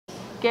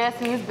Guess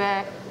who's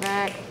back,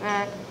 back,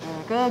 back,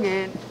 back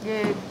again,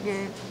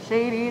 again.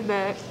 Shady's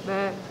back,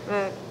 back,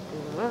 back.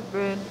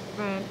 Friend,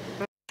 friend,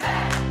 friend.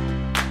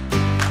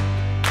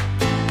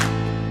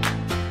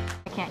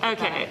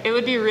 Okay, it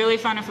would be really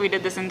fun if we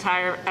did this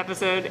entire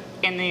episode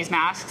in these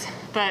masks,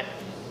 but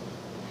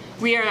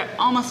we are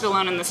almost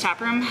alone in this tap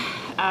room.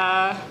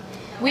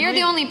 We are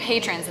the only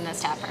patrons in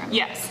this tap room.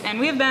 Yes, and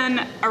we've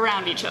been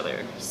around each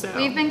other, so.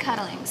 We've been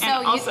cuddling. So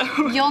and also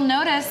you'll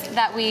notice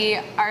that we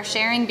are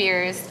sharing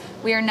beers.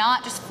 We are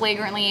not just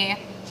flagrantly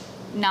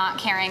not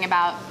caring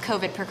about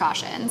COVID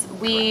precautions.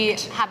 We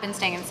have been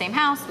staying in the same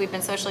house. We've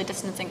been socially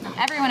distancing from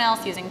everyone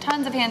else, using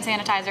tons of hand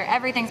sanitizer.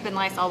 Everything's been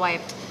Lysol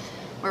wiped.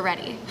 We're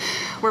ready.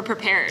 We're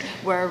prepared.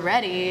 We're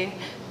ready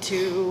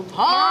to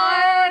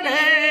party.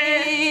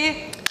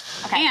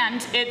 Okay.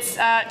 And it's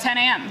 10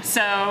 a.m.,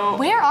 so.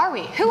 Where are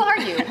we? Who are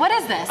you? What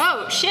is this?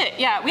 Oh, shit,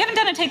 yeah. We haven't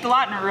done a Take the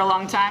Lot in a real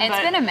long time. It's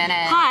been a minute.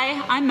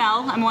 Hi, I'm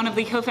Mel. I'm one of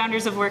the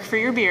co-founders of Work for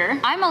Your Beer.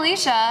 I'm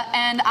Alicia,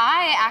 and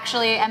I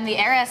actually am the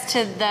heiress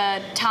to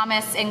the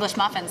Thomas English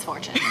Muffins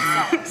fortune.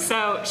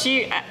 So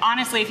she,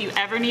 honestly, if you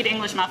ever need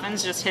English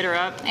muffins, just hit her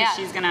up, because Yeah.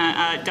 she's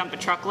gonna dump a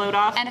truckload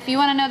off. And if you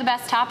want to know the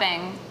best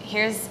topping,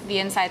 here's the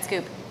inside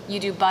scoop. You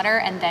do butter,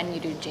 and then you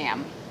do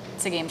jam.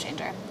 It's a game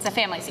changer. It's a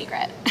family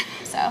secret.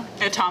 So.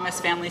 A Thomas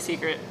family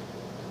secret.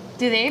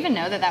 Do they even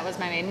know that that was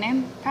my maiden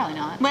name? Probably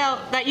not. Well,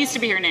 that used to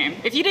be her name.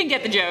 If you didn't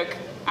get the joke,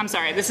 I'm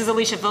sorry. This is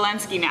Alicia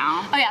Valenski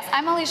now. Oh yes,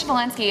 I'm Alicia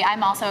Valenski.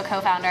 I'm also a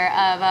co-founder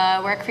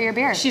of Work for Your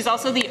Beer. She's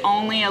also the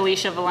only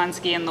Alicia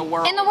Valenski in the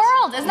world. In the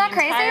world, isn't that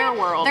crazy? In the entire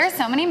world. There's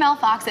so many Mel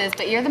Foxes,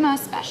 but you're the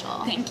most special.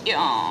 Thank you.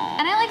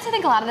 And I like to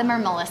think a lot of them are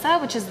Melissa,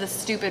 which is the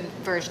stupid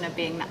version of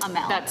being a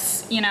Mel.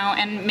 That's, you know,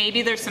 and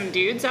maybe there's some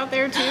dudes out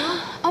there too.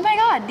 Oh my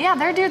God, yeah,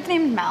 there are dudes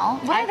named Mel.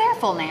 What are their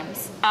full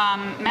names?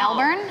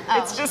 Melbourne?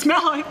 Oh. It's just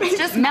Mel. It's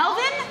just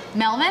Melvin?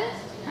 Melvin?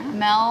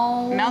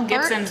 Mel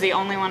Gibson's the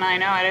only one I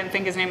know. I didn't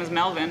think his name was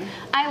Melvin.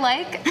 I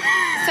like,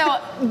 so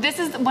this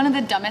is one of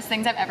the dumbest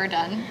things I've ever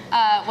done.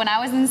 When I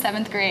was in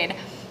 7th grade,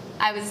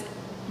 I was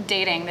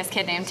dating this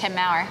kid named Tim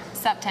Maurer.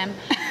 Sup, Tim?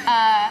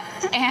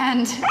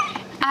 And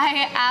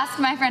I asked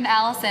my friend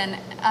Allison,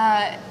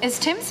 is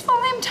Tim's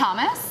full name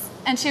Thomas?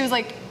 And she was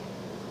like,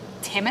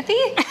 Timothy?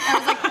 I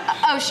was like,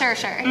 oh,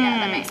 sure. Yeah,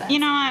 that makes sense. You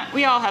know what?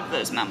 We all have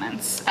those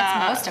moments.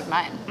 That's most of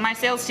mine. My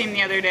sales team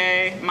the other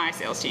day,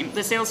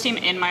 the sales team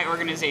in my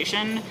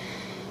organization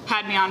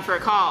had me on for a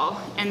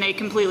call, and they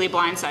completely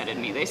blindsided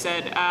me. They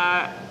said,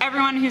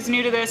 everyone who's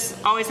new to this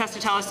always has to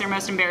tell us their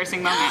most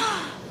embarrassing moment.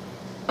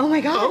 Oh my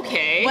God.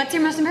 Okay. What's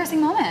your most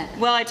embarrassing moment?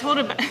 Well, I told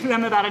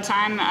them about a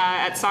time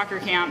at soccer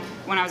camp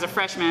when I was a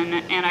freshman,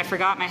 and I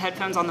forgot my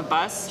headphones on the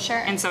bus. Sure.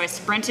 And so I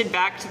sprinted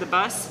back to the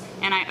bus,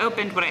 and I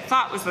opened what I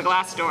thought was the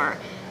glass door.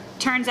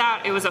 Turns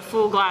out it was a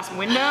full glass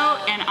window,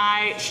 and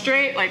I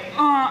straight like,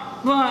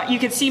 you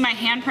could see my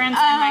handprints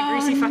and my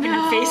greasy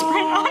fucking face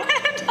print on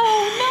it.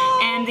 Oh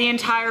no. And the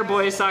entire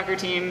boys soccer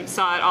team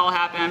saw it all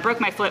happen. I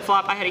broke my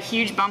flip-flop. I had a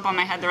huge bump on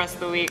my head the rest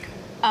of the week.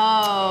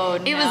 Oh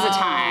no. It was a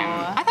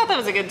time. I thought that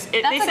was a good,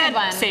 they said good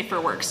one. safe for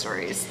work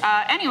stories.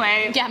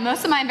 Anyway. Yeah,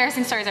 most of my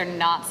embarrassing stories are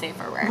not safe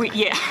for work.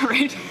 Yeah,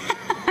 right.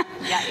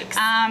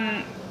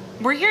 Yikes.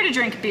 We're here to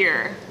drink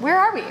beer. Where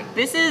are we?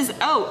 This is,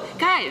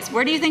 guys,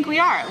 where do you think we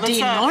are? Let's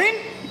D9?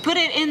 Put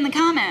it in the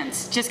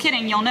comments. Just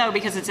kidding, you'll know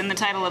because it's in the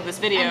title of this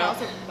video. I'm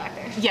also back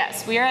there.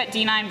 Yes, we are at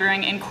D9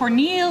 Brewing in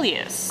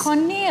Cornelius,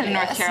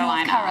 North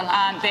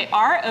Carolina. They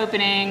are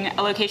opening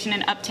a location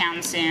in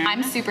Uptown soon.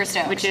 I'm super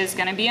stoked. Which is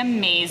gonna be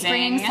amazing.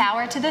 Bringing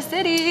sour to the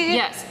city.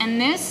 Yes, and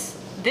this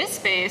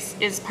space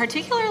is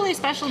particularly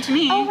special to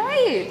me. Oh,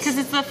 right. Because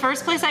it's the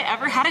first place I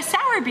ever had a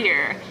sour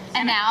beer.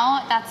 And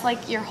now that's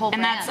like your whole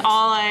brand. And that's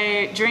all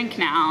I drink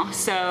now.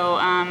 So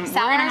Sours we're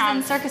gonna have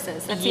and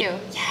circuses, that's you.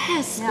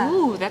 Yes, Yeah.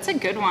 ooh, that's a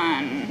good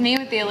one. Me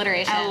with the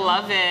alliteration. I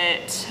love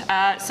it.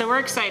 So we're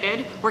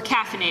excited. We're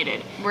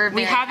caffeinated.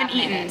 We haven't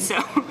eaten,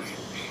 so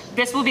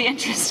this will be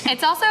interesting.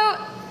 It's also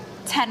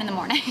 10 in the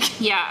morning.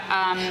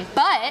 Yeah.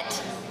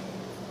 But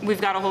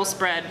we've got a whole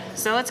spread.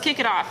 So let's kick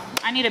it off.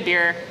 I need a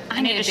beer.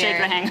 I need to shake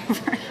the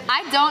hangover.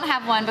 I don't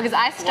have one because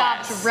I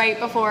stopped right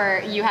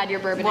before you had your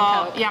bourbon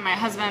and Coke. Yeah, my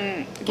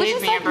husband Which gave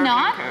is me like a bourbon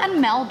not and Coke. a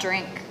Mel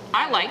drink.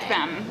 I like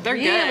them. They're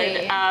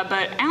Really? good.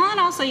 But Alan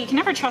also, you can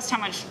never trust how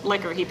much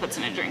liquor he puts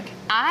in a drink.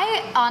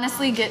 I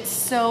honestly get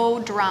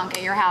so drunk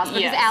at your house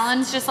because Yes.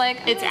 Alan's just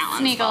like, It's Alan's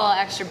sneak a fault.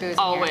 little extra booze in here.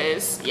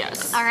 Always,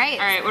 yes. All right.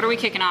 All right, what are we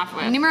kicking off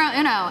with? Numero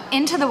uno,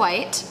 Into the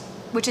White,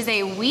 which is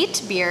a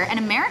wheat beer, an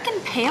American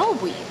pale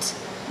wheat.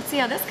 Let's see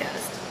how this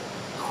goes.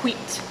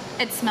 Wheat.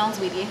 It smells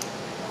wheaty.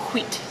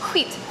 Wheat.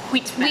 Wheat.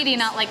 Wheat. Wheaty,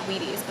 not like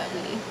Wheaties, but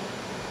wheaty.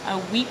 A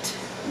wheat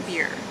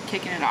beer,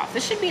 kicking it off.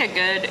 This should be a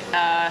good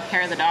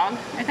hair of the dog,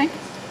 I think.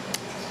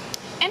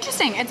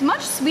 Interesting. It's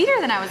much sweeter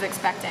than I was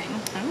expecting.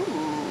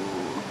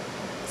 Ooh.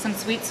 Some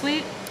sweet.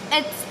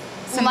 It's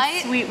Some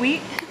light. sweet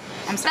wheat.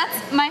 I'm sorry.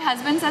 My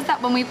husband says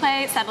that when we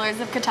play Settlers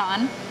of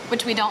Catan,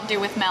 which we don't do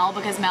with Mel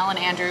because Mel and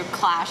Andrew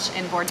clash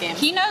in board games.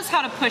 He knows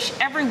how to push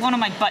every one of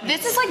my buttons.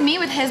 This is like me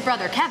with his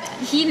brother Kevin.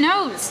 He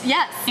knows.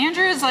 Yes.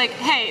 Andrew is like,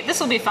 hey,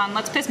 this will be fun.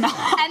 Let's piss Mel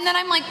off. And then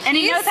I'm like, And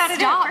he knows how to do it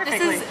stop.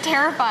 perfectly. This is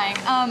terrifying.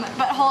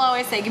 But he'll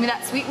always say, give me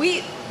that sweet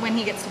wheat when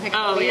he gets to pick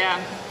up the Oh wheat. yeah.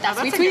 That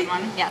Oh, sweet that's a sweet. good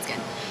one. Yeah, it's good.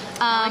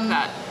 I like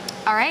that.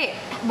 All right.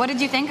 What did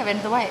you think of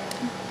Into the White?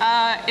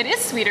 It is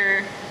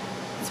sweeter.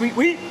 Sweet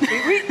wheat.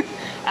 Sweet wheat.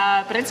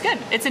 But it's good.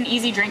 It's an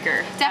easy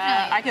drinker.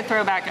 Definitely. I could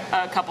throw back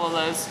a couple of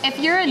those. If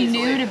you're a easily.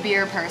 new to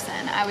beer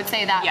person, I would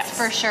say that's Yes.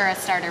 for sure a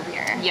starter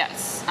beer.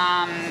 Yes.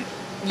 Back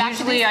to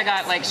Usually I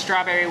basics. got like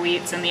strawberry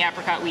wheats and the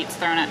apricot wheats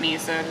thrown at me,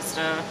 so just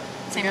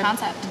Same good,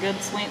 concept.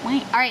 Good sweet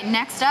wheat. All right,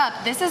 next up,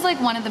 this is like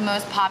one of the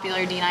most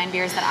popular D9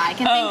 beers that I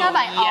can think Oh, of.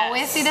 I yes.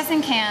 always see this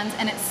in cans,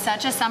 and it's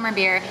such a summer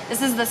beer.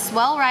 This is the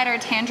Swell Rider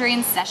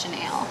Tangerine Session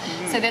Ale.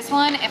 So this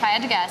one, if I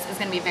had to guess, is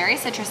gonna be very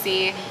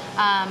citrusy,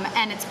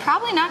 and it's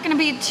probably not gonna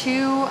be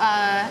too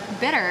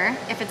bitter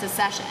if it's a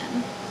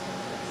session.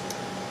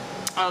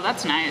 Oh,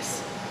 that's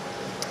nice.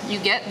 You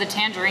get the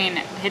tangerine,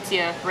 it hits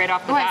you right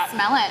off the Oh, I bat.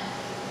 smell it.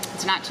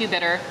 It's not too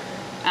bitter.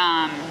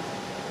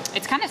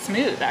 It's kind of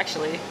smooth,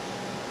 actually.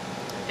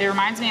 It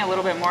reminds me a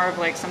little bit more of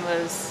like some of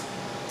those.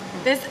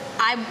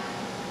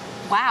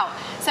 Wow.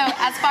 So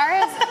as far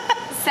as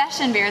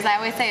session beers, I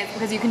always say it's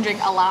because you can drink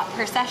a lot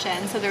per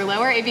session, so they're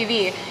lower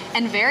ABV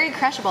and very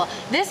crushable.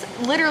 This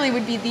literally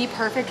would be the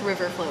perfect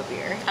river flow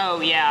beer.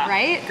 Oh yeah.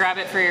 Right? Grab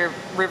it for your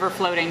river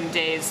floating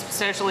days,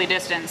 socially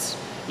distanced.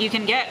 You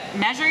can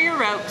measure your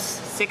ropes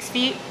 6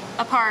 feet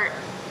apart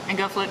and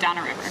go float down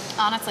a river.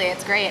 Honestly,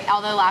 it's great.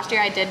 Although last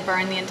year I did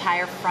burn the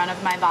entire front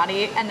of my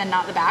body and then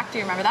not the back. Do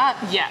you remember that?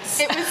 Yes.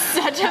 It was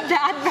such a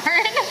bad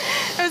burn.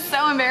 It was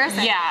so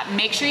embarrassing. Yeah,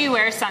 make sure you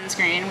wear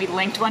sunscreen. We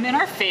linked one in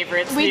our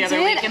favorites We the other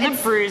did. week in the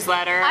It's- Brews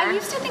letter. I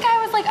used to think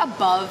I was like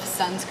above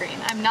sunscreen.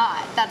 I'm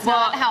not. That's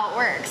not how it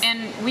works.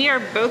 And we are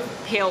both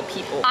pale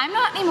people. I'm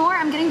not anymore.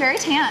 I'm getting very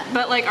tan.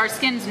 But like our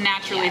skin's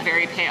naturally Yeah.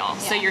 very pale,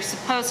 so Yeah. you're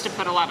supposed to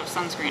put a lot of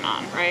sunscreen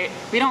on, right?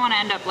 We don't want to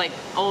end up like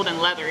old and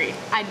leathery.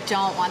 I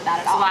don't want that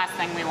at It's all. the last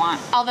thing we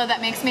want. Although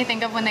that makes me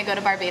think of when they go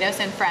to Barbados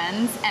and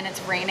Friends and it's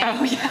raining.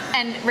 Oh, yeah.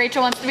 And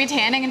Rachel wants to be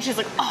tanning and she's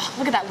like, oh,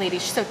 look at that lady.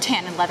 She's so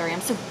tan and leathery.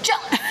 I'm so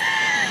jealous.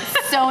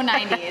 So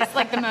 90s,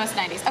 like the most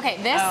 90s. Okay,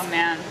 this Oh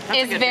man, that's a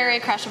is good very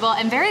beer. crushable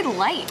and very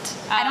light.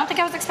 I don't think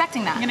I was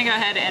expecting that. I'm gonna go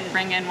ahead and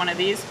bring in one of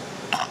these,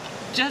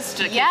 just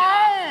to kick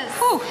Yes!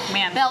 it off. Whew,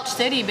 man. Belch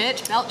City,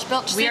 bitch.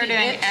 Belch City, We are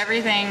doing bitch.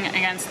 everything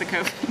against the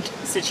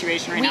COVID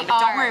situation right We now. But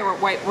don't are.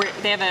 worry,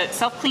 they have a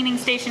self-cleaning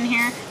station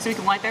here, so we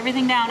can wipe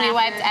everything down. We after.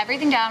 wiped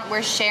everything down.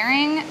 We're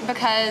sharing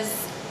because,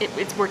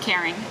 We're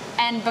caring.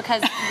 and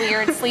because we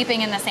are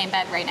sleeping in the same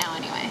bed right now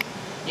anyway.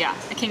 Yeah,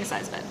 a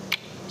king-size bed.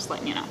 Just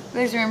letting you know.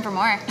 There's room for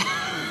more.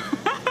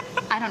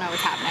 I don't know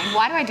what's happening.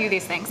 Why do I do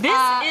these things? This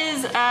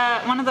is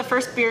one of the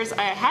first beers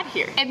I had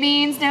here. It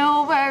means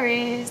no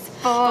worries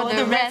for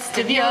the rest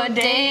of your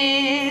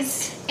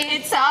days.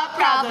 It's all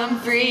problem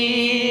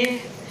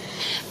free.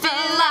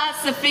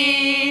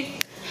 Philosophy.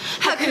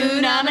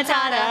 Hakuna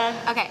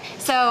Matata. Okay,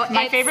 so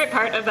My it's- favorite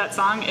part of that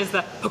song is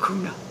the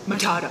Hakuna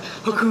Matata,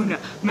 Hakuna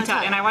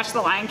Matata. And I watched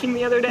The Lion King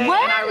the other day, and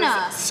I When?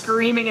 was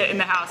screaming it in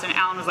the house, and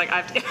Alan was like, I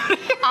have to get out of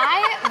here.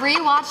 I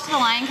rewatched The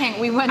Lion King.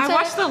 We went I to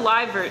watched the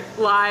live version.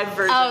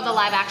 Oh, the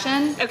live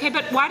action. Okay,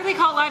 but why do they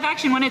call it live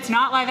action when it's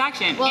not live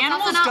action? Well, it's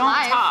Animals also not don't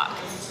live. talk.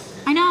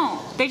 I know.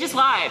 They just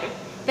lied.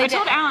 They I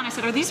told did. Alan, I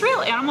said, are these real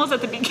animals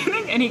at the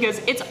beginning? And he goes,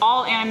 it's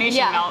all animation,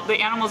 Yeah. Mel.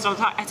 The animals don't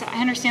talk. I said, I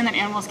understand that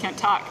animals can't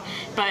talk,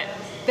 but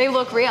They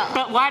look real.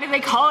 why do they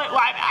call it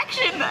live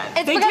action then?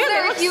 It's they because do,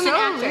 they're they look human so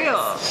actors, real.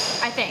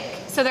 I think.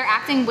 So they're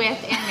acting with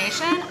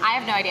animation. I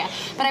have no idea.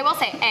 But I will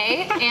say,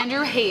 A,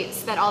 Andrew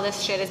hates that all this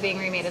shit is being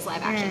remade as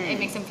live action. It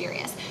makes him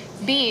furious.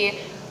 B,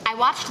 I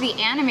watched the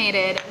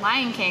animated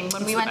Lion King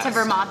when we the went to best.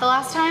 Vermont the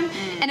last time,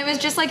 and it was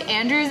just like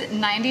Andrew's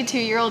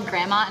 92-year-old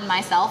grandma and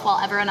myself while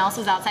everyone else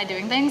was outside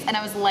doing things, and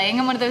I was laying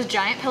on one of those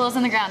giant pillows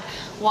on the ground,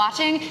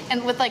 watching,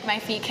 and with like my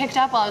feet kicked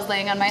up while I was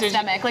laying on my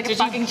stomach like a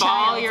fucking Did you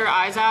bawl child. your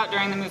eyes out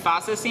during the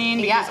Mufasa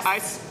scene? Because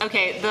Yes.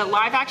 okay, the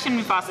live action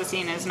Mufasa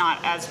scene is not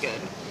as good.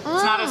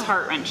 It's not as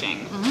heart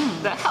wrenching.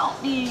 The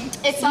help me,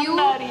 If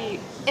somebody.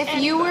 If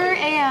you were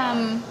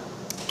a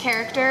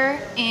character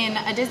in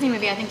a Disney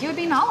movie, I think you would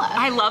be Nala.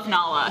 I love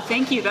Nala.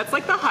 Thank you. That's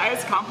like the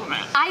highest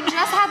compliment. I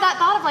just had that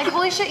thought of like,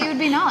 holy shit, you would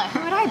be Nala. Who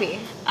would I be?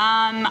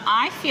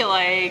 I feel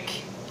like.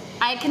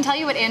 I can tell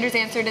you what Andrew's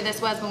answer to this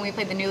was when we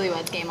played the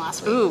Newlyweds game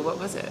last week. Ooh, what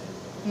was it?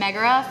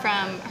 Megara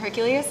from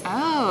Hercules.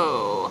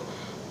 Oh,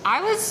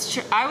 I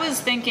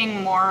was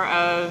thinking more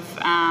of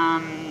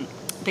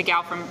the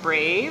gal from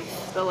Brave,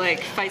 the like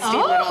feisty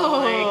little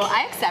like.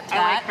 I accept I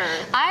that. like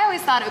her. I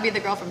always thought it would be the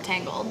girl from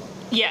Tangled.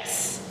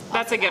 Yes,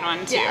 that's a good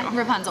one too. Yeah,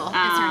 Rapunzel is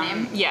her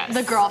name. yes.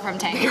 The girl from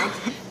Tangled.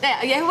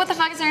 Yeah, what the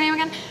fuck is her name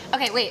again?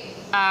 Okay, wait.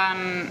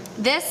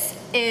 This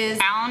is,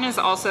 Alan is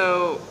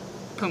also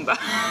Pumbaa.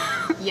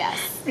 yes.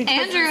 Because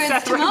Andrew it's is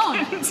Seth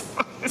Timon. Rogen's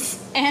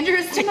voice. Andrew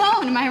is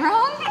Timon, am I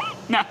wrong?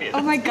 No.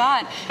 Oh my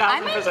god.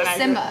 I'm 1000% into accurate.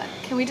 Simba.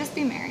 Can we just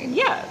be married?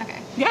 Yeah. Okay,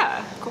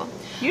 Yeah. cool.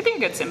 You'd be a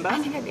good Simba. I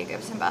think I'd be a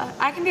good Simba.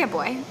 I can be a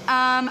boy.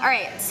 All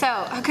right, so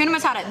Hakuna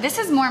Matata. This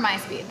is more my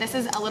speed. This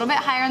is a little bit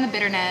higher on the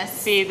bitterness.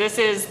 See, this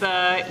is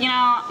the, you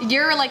know.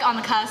 You're like on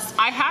the cusp.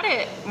 I had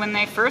it when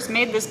they first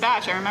made this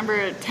batch. I remember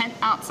a tent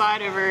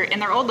outside over in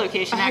their old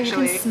location,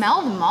 actually. You can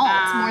smell the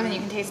malt more than you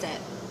can taste it.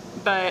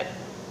 But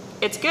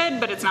it's good,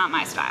 but it's not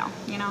my style,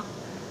 you know?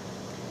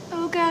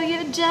 Oh girl,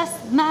 you're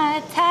just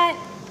my type.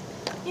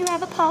 You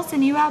have a pulse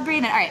and you are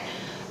breathing. All right,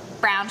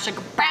 brown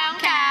sugar, brown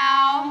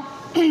cow.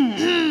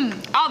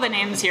 All the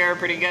names here are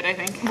pretty good, I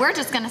think. We're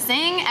just gonna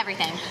sing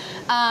everything.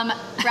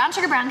 Brown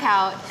sugar, brown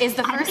cow is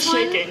the first one.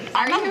 I'm shaking.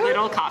 I'm a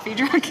little coffee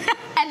drunk.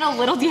 And a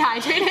little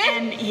dehydrated.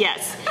 And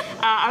yes,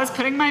 I was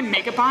putting my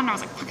makeup on and I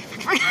was like,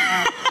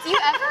 Do you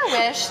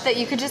ever wish that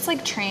you could just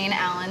like train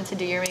Alan to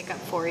do your makeup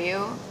for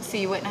you so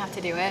you wouldn't have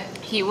to do it?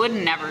 He would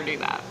never do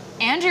that.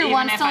 Andrew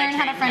wants to learn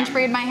how to French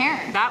braid my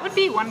hair. That would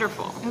be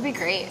wonderful. It would be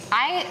great.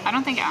 I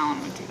don't think Alan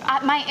would do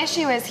that. My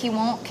issue is he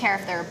won't care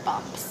if there are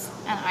bumps,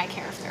 and I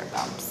care if there are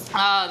bumps.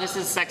 Oh, this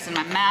is sex in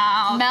my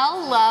mouth.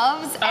 Mel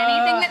loves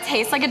anything that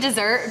tastes like a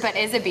dessert but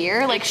is a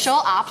beer. Like she'll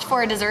opt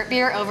for a dessert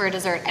beer over a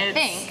dessert, I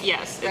think.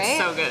 Yes, right? it's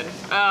so good.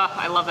 Oh,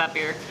 I love that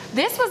beer.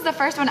 This was the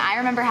first one I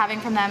remember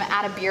having from them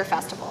at a beer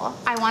festival.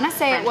 I want to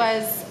say it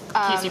was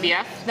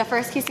QCBF? the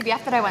first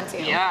QCBF that I went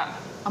to. Yeah.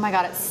 Oh my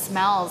god, it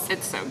smells.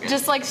 It's so good.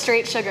 Just like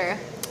straight sugar.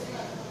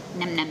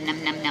 Num num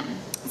num num num.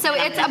 So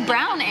it's a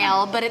brown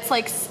ale, but it's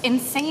like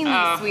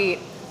insanely sweet.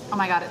 Oh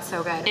my god, it's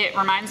so good. It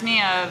reminds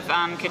me of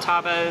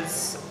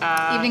Kitaba's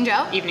Evening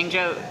Joe? Evening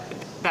Joe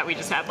that we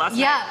just had last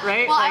Yeah. night,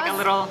 right? Well, like a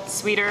little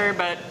sweeter,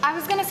 but I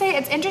was gonna say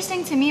it's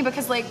interesting to me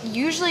because like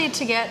usually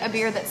to get a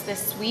beer that's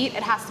this sweet,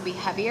 it has to be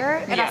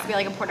heavier. It has to be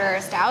like a porter or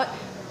a stout.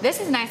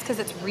 This is nice because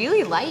it's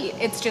really light.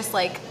 It's just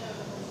like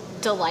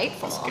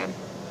delightful. It's good.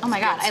 Oh my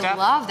It's god, good I stuff.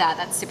 love that.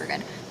 That's super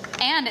good.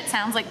 And it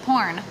sounds like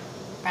porn.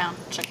 Brown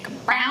chicken,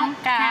 brown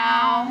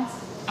cow.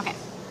 Okay.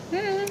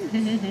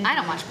 I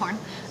don't watch porn.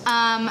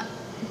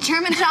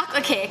 German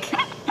chocolate cake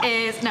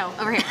is, no,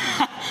 over here.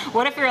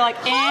 what if we were like,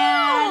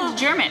 and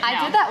German?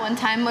 I did that one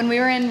time when we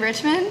were in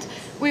Richmond.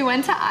 We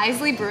went to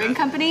Isley Brewing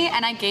Company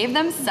and I gave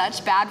them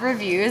such bad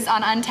reviews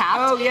on Untappd.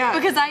 Oh, yeah.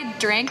 Because I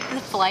drank the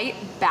flight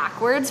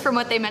backwards from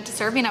what they meant to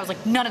serve me and I was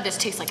like, none of this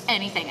tastes like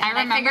anything. And I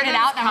remember figured it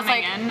out and I was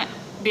coming like,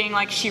 in being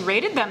like, she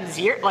rated them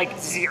zero.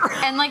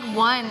 and like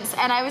ones,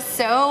 and I was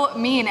so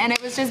mean and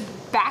it was just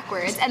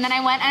backwards. And then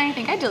I went and I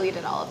think I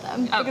deleted all of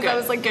them because I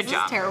was like, this is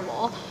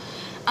terrible.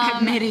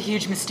 I made a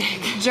huge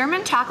mistake.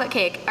 German chocolate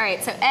cake. All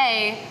right, so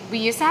we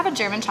used to have a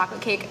German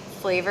chocolate cake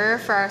flavor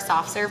for our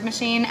soft serve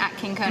machine at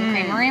King Cone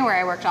Creamery where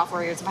I worked all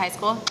 4 years of high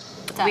school.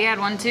 What's up? We had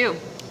one too.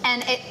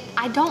 And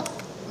I don't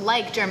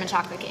like German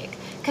chocolate cake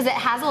because it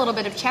has a little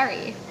bit of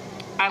cherry.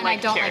 I don't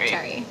like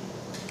cherry.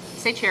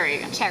 Say cherry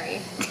again.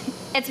 Cherry.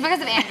 It's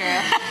because of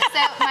Andrew. So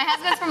my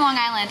husband's from Long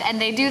Island and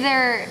they do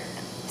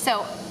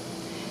so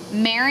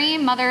Mary,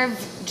 Mother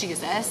of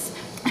Jesus,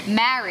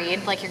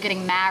 married, like you're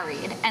getting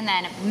married, and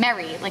then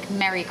Merry, like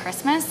Merry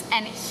Christmas.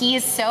 And he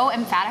is so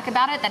emphatic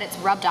about it that it's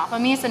rubbed off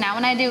on me. So now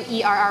when I do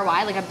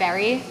ERRY, like a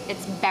berry,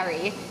 it's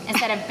berry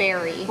instead of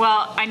berry.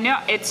 Well, I know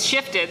it's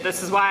shifted.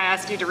 This is why I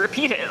asked you to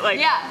repeat it. Like,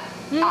 yeah.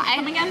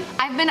 come again?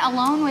 I've been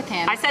alone with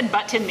him. I said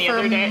button the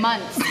other day. For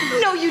months.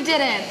 No, you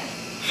didn't.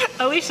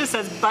 Alicia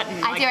says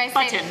button, I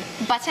button.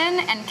 say button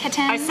and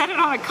kitten. I said it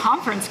on a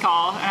conference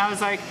call, and I was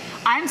like,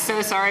 I'm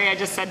so sorry I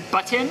just said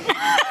button.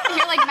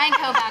 You're like, my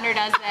co-founder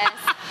does this.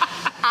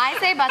 I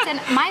say button.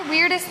 My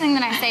weirdest thing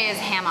that I say is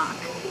hammock.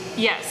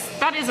 Yes,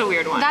 that is a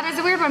weird one. That is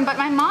a weird one, but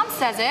my mom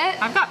says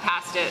it. I've got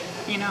past it,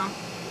 you know.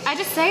 I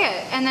just say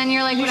it, and then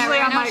you're like, Usually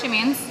whatever, I I'm know like, what she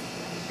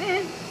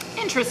means.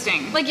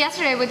 Interesting. Like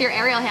yesterday with your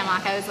aerial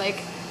hammock, I was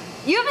like,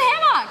 you have a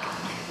hammock!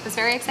 I was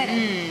very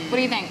excited. What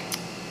do you think?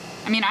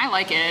 I mean, I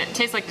like it. It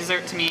tastes like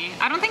dessert to me.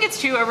 I don't think it's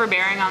too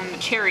overbearing on the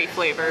cherry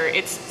flavor.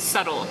 It's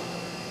subtle.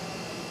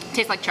 It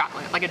tastes like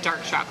chocolate, like a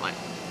dark chocolate.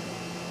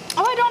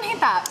 Oh, I don't hate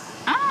that.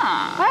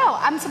 Ah. Wow,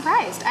 I'm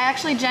surprised. I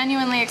actually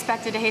genuinely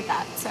expected to hate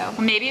that, so.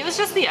 Well, maybe it was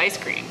just the ice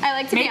cream. I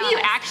like to be Maybe you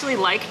honest. actually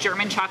like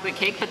German chocolate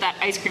cake, but that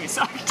ice cream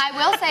sucked. I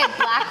will say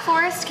Black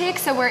Forest cake,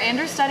 so where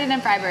Andrew studied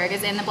in Freiburg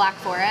is in the Black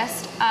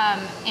Forest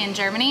in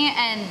Germany,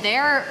 and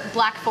their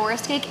Black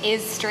Forest cake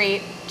is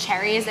straight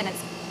cherries and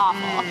it's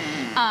awful.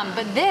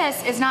 But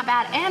this is not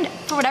bad, and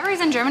for whatever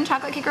reason, German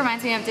chocolate cake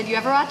reminds me of, did you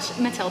ever watch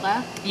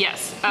Matilda?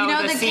 Yes. You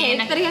know the scene.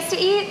 cake that he has to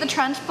eat, the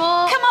Trunch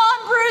Bowl? Come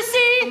on,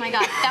 Brucey! Oh my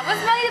god, that was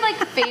my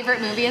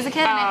favorite movie as a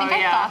kid, and I think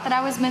I thought that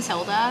I was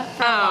Matilda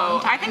for a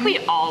long time. I think we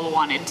all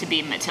wanted to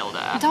be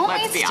Matilda. Don't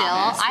let's we be still?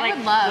 honest. I like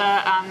would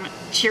love.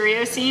 the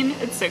Cheerio scene.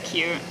 It's so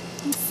cute.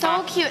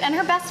 So cute, and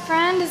her best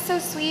friend is so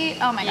sweet.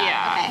 Oh my god.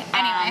 Yeah. Okay.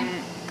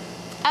 Anyway.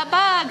 A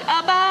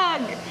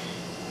bug.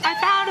 I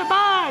found a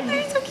bug.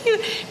 They're so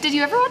cute. Did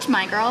you ever watch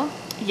My Girl?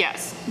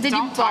 Yes. Did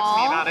Don't you talk bawl?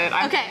 to me about it.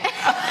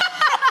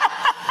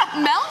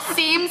 Okay. Mel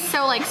seems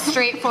so like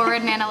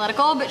straightforward and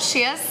analytical, but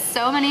she has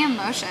so many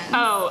emotions.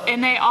 Oh,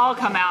 and they all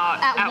come out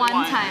at one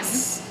once. time.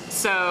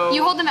 So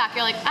You hold them back.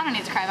 You're like, I don't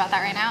need to cry about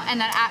that right now. And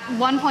then at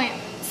one point,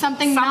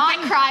 something not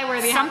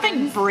cry-worthy Something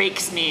happens.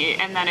 breaks me,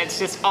 and then it's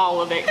just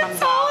all of it comes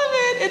It's all out.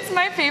 of it. It's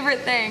my favorite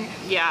thing.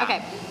 Yeah.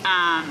 Okay.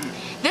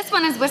 This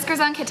one is Whiskers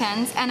on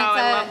Kittens, and it's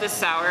I love this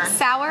sour.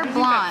 Sour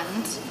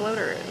blonde.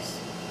 Floater is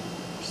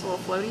just a little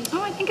floaty.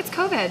 Oh, I think it's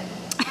COVID.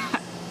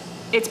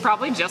 It's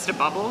probably just a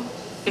bubble.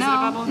 Is it a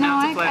bubble? No,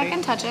 it's a floaty. I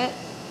can touch it.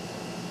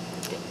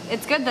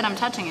 It's good that I'm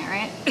touching it,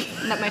 right?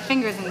 And that my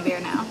finger's in the beer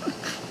now.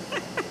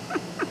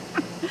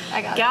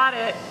 I got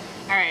it.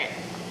 All right.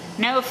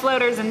 No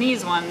floaters in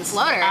these ones.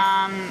 Floaters?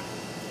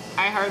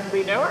 I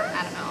hardly know her.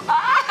 I don't know.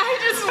 I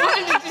just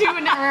wanted to do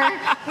an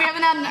We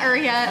haven't had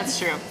an yet. That's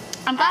true.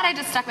 I'm glad I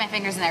just stuck my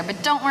fingers in there,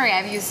 but don't worry,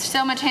 I've used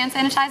so much hand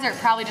sanitizer, it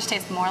probably just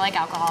tastes more like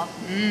alcohol.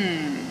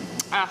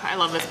 Oh, I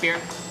love this beer.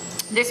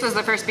 This was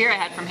the first beer I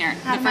had from here.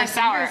 How The do my first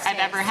sour fingers I've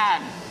ever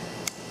had.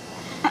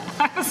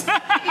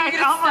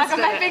 You almost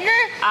on my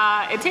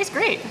finger? It tastes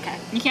great. Okay.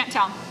 You can't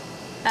tell.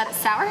 That's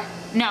sour?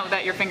 No,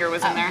 that your finger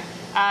was in there.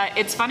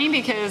 It's funny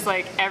because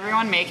like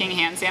everyone making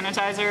hand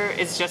sanitizer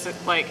is just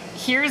like,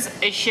 here's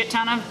a shit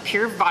ton of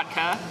pure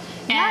vodka,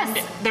 and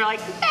Yes. they're like,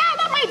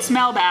 that might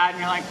smell bad, and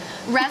you're like,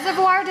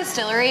 Reservoir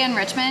Distillery in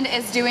Richmond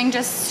is doing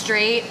just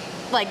straight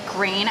like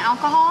grain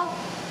alcohol,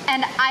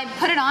 and I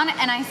put it on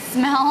and I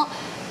smell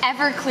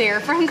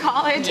Everclear from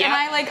college, Yep. and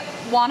I like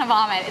want to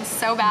vomit. It's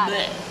so bad.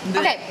 Blech. Blech.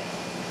 Okay,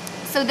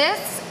 so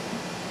this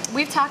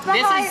we've talked about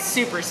this how is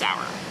super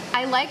sour.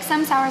 I like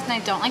some sours and I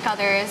don't like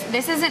others.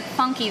 This isn't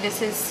funky.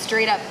 This is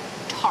straight up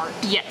tart.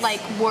 Yes.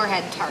 Like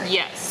Warhead tart.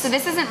 Yes. So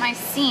this isn't my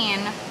scene.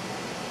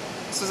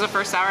 This was the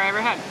first sour I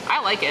ever had.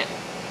 I like it.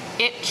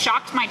 It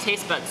shocked my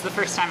taste buds the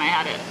first time I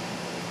had it.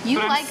 You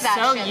But like I'm that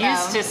so shit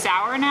used though. to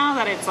sour now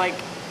that it's like,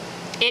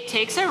 it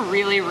takes a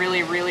really,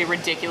 really, really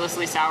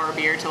ridiculously sour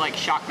beer to like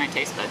shock my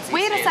taste buds these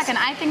Wait a days. second,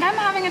 I think I'm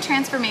having a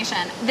transformation.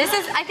 This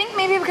is, I think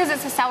maybe because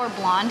it's a sour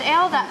blonde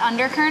ale, that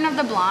undercurrent of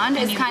the blonde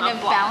And is you kind love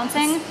of blondes.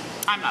 balancing.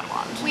 I'm not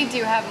blonde. We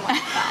do have more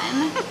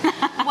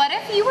fun. What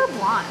if you were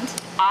blonde?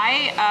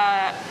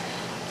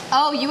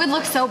 Oh, you would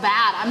look so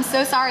bad. I'm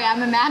so sorry,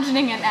 I'm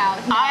imagining it now.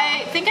 No.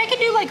 I think I could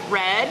do like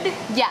red.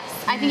 Yes,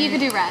 I think you could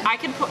do red. I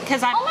could put,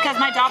 because oh my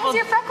my God, 'cause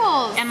your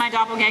freckles. and my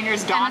doppelganger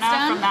is Donna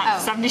Stone? from that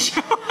Oh. 70s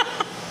show.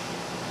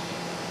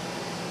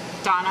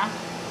 Donna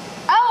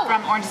Oh!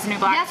 from Orange is the New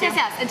Black. Yes, too. yes,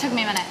 yes. It took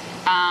me a minute.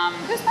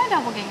 Who's my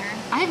doppelganger?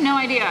 I have no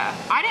idea.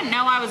 I didn't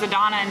know I was a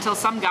Donna until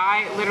some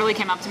guy literally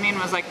came up to me and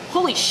was like,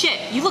 "Holy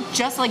shit, you look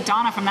just like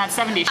Donna from that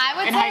 70s show I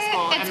would in say high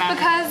school." it's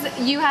because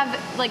you have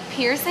like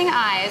piercing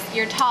eyes,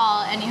 you're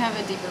tall, and you have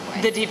a deeper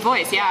voice. The deep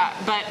voice, yeah.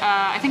 But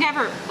I think I have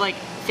her like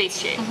face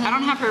shape. I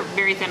don't have her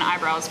very thin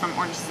eyebrows from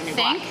Orange is the New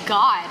Black. Thank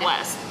God.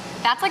 Bless.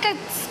 That's like a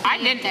I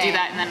speed didn't do thing.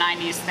 that in the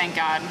 90s, thank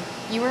God.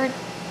 You were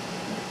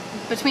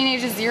between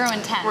ages 0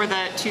 and 10. Or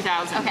the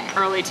 2000s, Okay.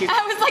 early 2000s.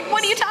 I was like,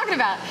 what are you talking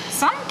about?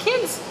 Some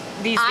kids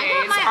these I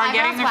got days my are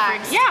getting their eyebrows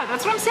waxed. Yeah,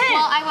 that's what I'm saying.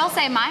 Well, I will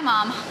say my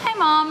mom, hi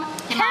mom,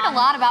 Hey, cared Mom. a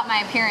lot about my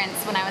appearance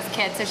when I was a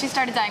kid. So she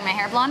started dyeing my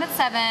hair blonde at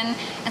 7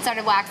 and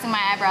started waxing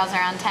my eyebrows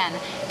around 10.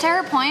 To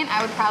her point,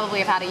 I would probably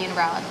have had a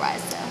unibrow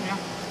otherwise. So. Yeah.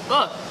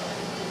 Ugh.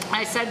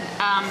 I said,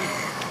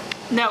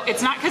 no,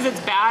 it's not because it's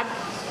bad.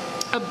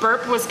 A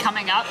burp was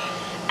coming up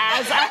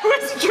as I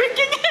was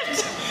drinking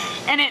it,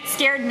 and it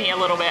scared me a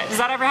little bit. Does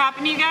that ever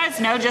happen to you guys?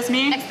 No, just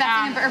me?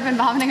 Expecting a burp and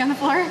vomiting on the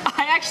floor.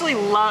 I actually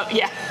love,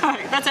 yeah,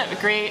 that's a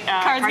great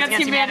Cards Against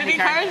Humanity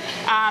card.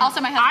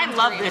 Also, my I husband's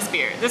love dream. this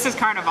beer. This is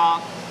Carnival.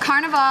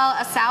 Carnival,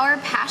 a sour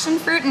passion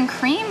fruit and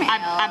cream ale.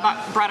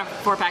 I brought a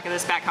 4-pack of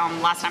this back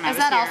home last time I was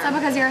Is that here. also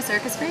because you're a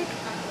circus freak?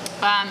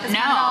 Is No.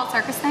 Carnival a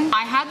circus thing?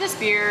 I had this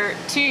beer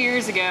 2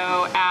 years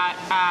ago at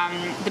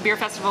the beer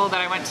festival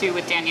that I went to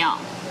with Danielle,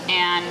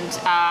 and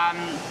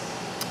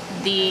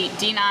the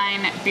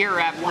D9 beer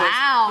rep was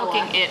Wow.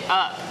 hooking it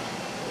up.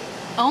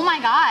 Oh my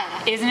God.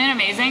 Isn't it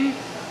amazing?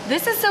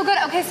 This is so good.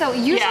 Okay, so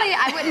usually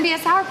Yeah. I wouldn't be a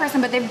sour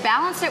person, but they've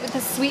balanced it with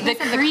the sweetness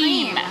The of the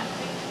cream. cream.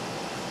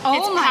 Oh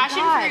It's my passion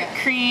God.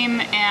 fruit,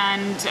 cream,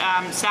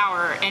 and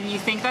sour, and you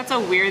think that's a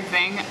weird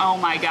thing? Oh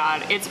my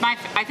God!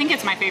 I think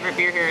it's my favorite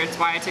beer here. It's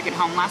why I took it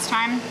home last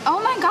time. Oh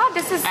my God,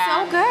 this is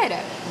so good.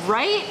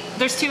 Right?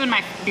 There's 2 in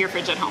my beer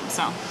fridge at home,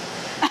 so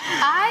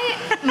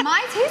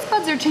My taste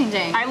buds are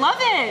changing. I love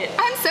it.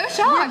 I'm so We're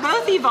shocked.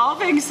 both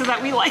evolving so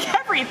that we like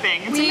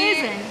everything. It's We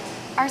amazing.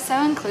 are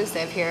so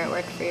inclusive here at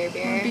Work for Your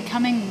Beer.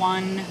 Becoming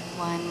one.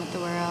 One with the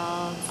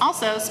world.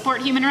 Also,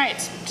 support human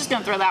rights. Just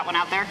gonna throw that one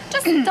out there.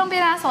 Just don't be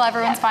an asshole.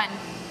 Everyone's fine.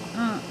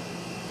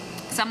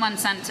 Someone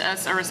sent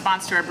us a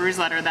response to our brews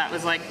letter that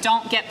was like,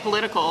 "Don't get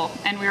political,"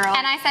 and we were all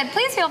And I said,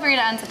 please feel free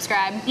to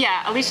unsubscribe.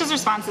 yeah. Alicia's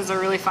responses are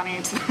really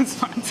funny to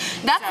those ones.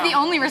 That's So, the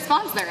only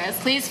response there is.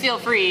 Please feel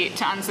free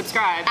to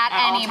unsubscribe At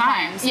all any point,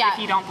 times yeah. if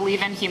you don't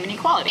believe in human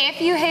equality. If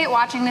you hate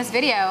watching this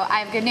video, I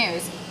have good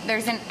news.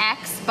 There's an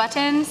X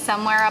button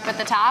somewhere up at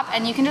the top,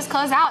 and you can just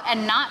close out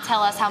and not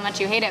tell us how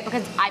much you hate it,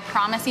 because I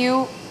promise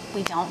you,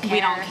 we don't care. We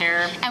don't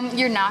care. And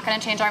you're not gonna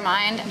change our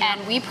mind,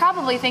 and we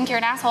probably think you're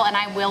an asshole, and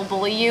I will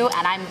bully you,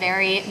 and I'm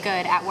very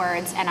good at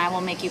words, and I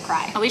will make you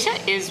cry.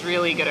 Alicia is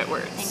really good at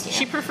words. Thank you.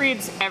 She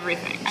proofreads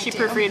everything. She do.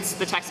 proofreads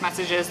the text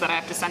messages that I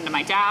have to send to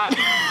my dad.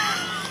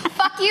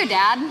 Fuck you,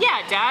 Dad.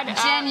 Yeah, Dad.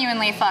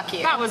 Genuinely fuck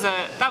you. That was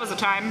a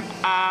time.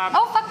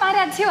 Oh, fuck my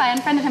dad too. I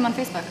unfriended him on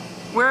Facebook.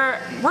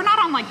 we're not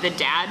on like the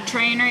dad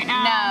train right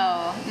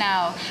now.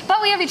 No.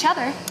 But we have each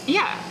other.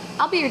 Yeah.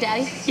 I'll be your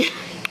daddy.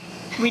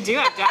 We do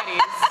have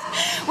daddies.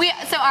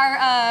 So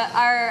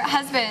our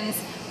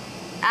husbands,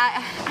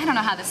 I don't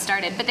know how this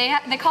started, but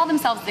they call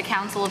themselves the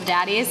Council of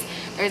Daddies.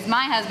 There's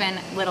my husband,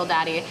 little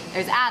daddy.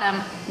 There's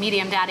Adam,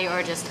 medium daddy,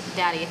 or just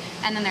daddy.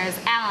 And then there's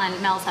Alan,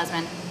 Mel's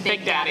husband,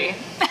 big daddy.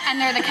 And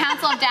they're the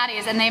Council of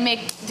Daddies, and they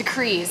make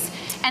decrees.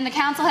 And the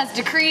council has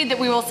decreed that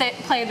we will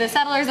play the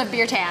Settlers of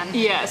Beer Tan.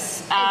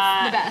 Yes. It's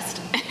the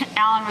best.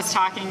 Alan was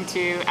talking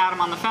to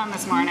Adam on the phone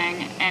this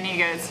morning, and he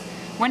goes,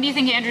 when do you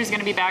think Andrew's going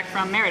to be back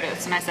from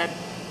Meredith's? And I said,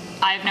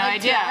 I have no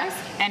idea. 2 hours?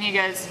 And he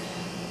goes,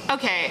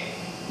 okay,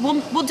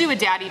 we'll do a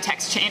daddy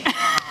text chain.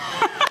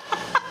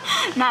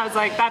 And I was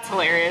like, that's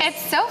hilarious.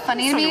 It's so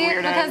funny to Such a me weirdo.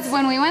 because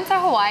when we went to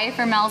Hawaii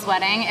for Mel's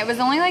wedding, it was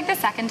only like the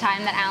second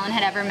time that Alan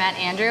had ever met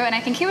Andrew, and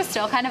I think he was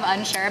still kind of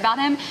unsure about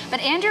him.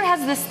 But Andrew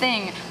has this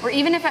thing where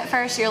even if at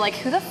first you're like,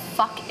 who the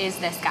fuck is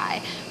this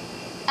guy?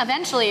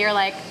 Eventually you're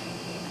like,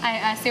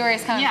 I see where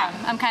he's coming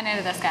from. I'm kind of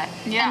into this guy.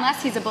 Yeah.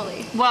 Unless he's a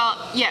bully.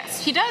 Well,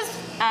 yes, he does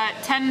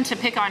tend to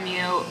pick on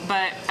you,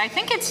 but I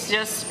think it's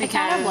just because... It's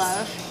out of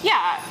love.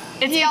 Yeah,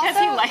 it's He because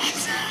also, he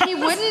likes us. He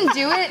wouldn't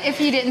do it if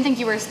he didn't think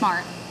you were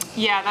smart.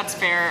 Yeah, that's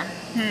fair.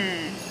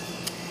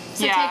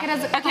 So take it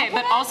as a okay, compliment.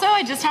 but also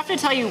I just have to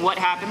tell you what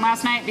happened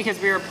last night because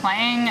we were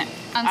playing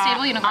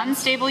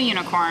Unstable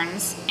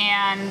Unicorns,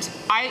 and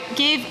I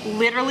gave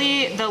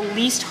literally the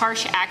least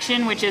harsh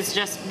action, which is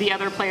just the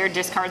other player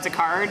discards a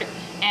card.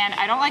 And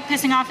I don't like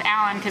pissing off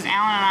Alan because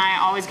Alan and I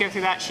always go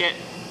through that shit.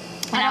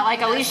 And I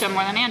like Alicia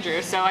more than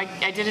Andrew, so I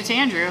did it to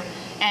Andrew.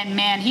 And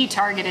man, he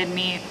targeted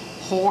me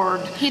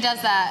hard. He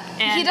does that.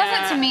 And, he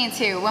does it to me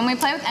too. When we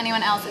play with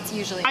anyone else, it's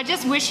usually... I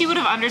just wish he would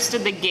have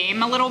understood the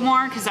game a little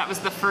more because that was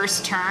the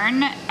first turn.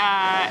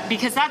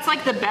 Because that's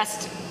like the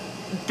best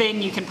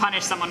thing you can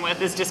punish someone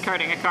with is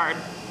discarding a card.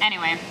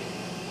 Anyway.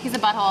 He's a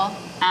butthole.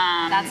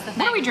 That's the thing.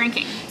 What are we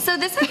drinking? So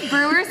this is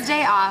Brewer's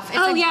Day Off. It's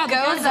Oh, a yeah, the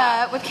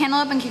Goza with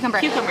cantaloupe and cucumber.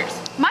 Cucumbers.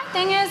 My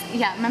thing is,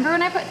 remember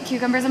when I put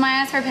cucumbers in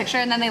my eyes for a picture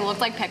and then they looked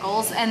like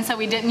pickles, and so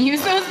we didn't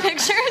use those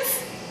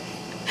pictures?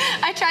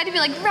 I tried to be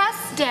like,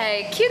 rest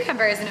day,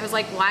 cucumbers, and it was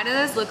like, why do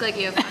those look like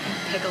you have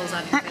fucking pickles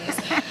on your face?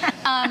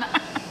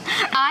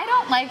 I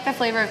don't like the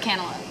flavor of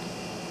cantaloupe.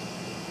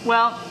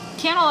 Well,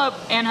 cantaloupe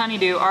and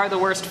honeydew are the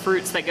worst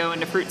fruits that go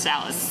into fruit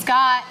salads.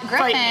 Scott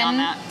Fight me on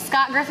that.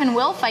 Griffin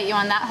will fight you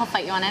on that. He'll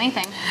fight you on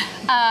anything.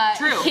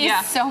 True, He's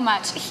yeah. so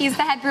much. He's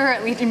the head brewer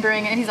at Legion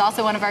Brewing, and he's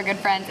also one of our good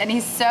friends. And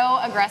he's so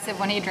aggressive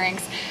when he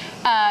drinks.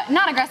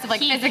 Not aggressive like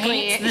He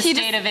physically. hates the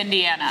state of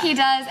Indiana. He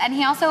does, and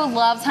he also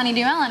loves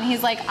honeydew melon.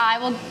 He's like, I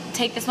will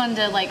take this one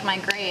to like my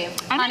grave.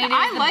 Honeydew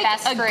is the like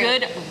best a fruit.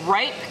 good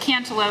ripe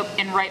cantaloupe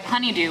and ripe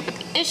honeydew, but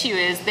the issue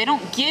is they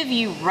don't give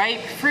you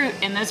ripe fruit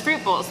in those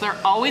fruit bowls. They're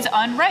always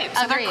unripe,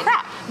 so Agreed. they're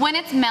crap. When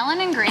it's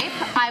melon and grape,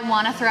 I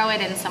want to throw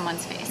it in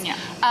someone's face. Yeah.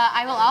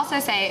 I will also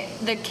say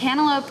the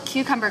cantaloupe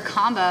cucumber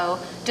combo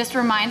just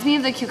reminds me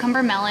of the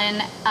cucumber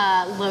melon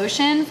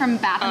lotion from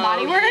Bath and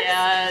Body Works.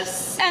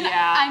 Yes. And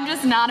yeah. I'm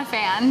just not a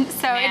fan.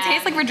 So it Man.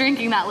 tastes like we're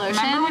drinking that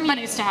lotion. Remember when but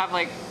you used to have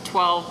like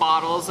 12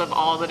 bottles of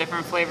all the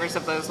different flavors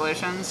of those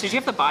lotions? Did you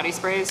have the body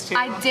sprays too?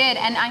 I did,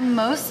 and I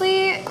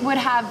mostly would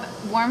have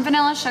warm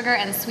vanilla sugar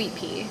and sweet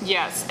pea.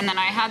 Yes, and then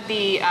I had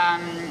the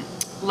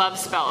Love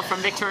Spell from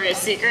Victoria's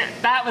Secret.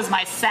 That was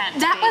my scent,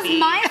 That baby. was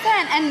my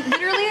scent, and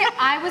literally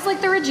I was like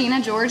the Regina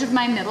George of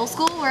my middle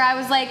school, where I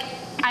was like,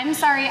 I'm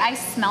sorry, I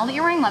smell that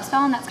you're wearing Love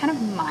Spell, and that's kind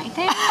of my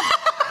thing.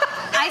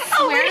 I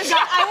swear to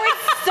God, I was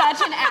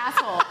such an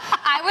asshole.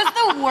 I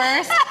was the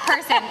worst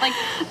person. Like,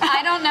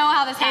 I don't know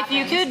how this happened.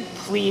 If you could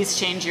please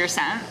change your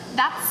scent.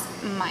 That's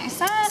my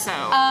scent. So.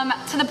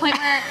 To the point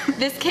where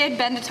this kid,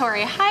 Ben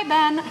DeTore, hi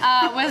Ben,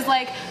 was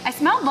like, I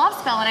smelled Love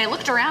Spell and I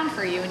looked around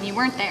for you and you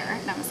weren't there.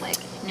 And I was like,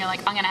 And you're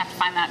like, I'm gonna have to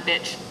find that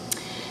bitch.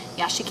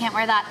 yeah, she can't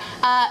wear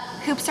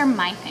that. Hoops are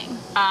my thing.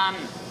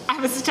 I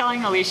was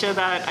telling Alicia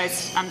that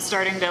I'm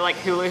starting to like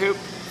hula hoop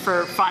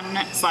for fun /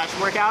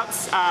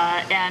 workouts,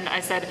 and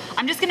I said,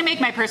 I'm just gonna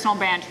make my personal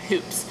brand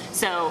hoops.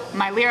 So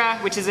my Lyra,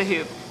 which is a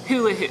hoop,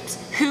 hula hoops,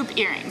 hoop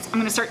earrings. I'm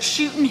gonna start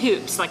shooting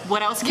hoops. Like,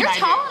 what else can You're I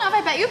tall do? enough,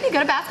 I bet you'd be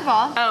good at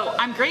basketball. Oh,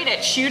 I'm great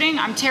at shooting.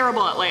 I'm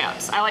terrible at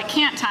layups. I like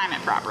can't time it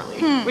properly,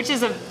 which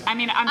is I'm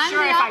I'm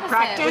sure the if I opposite,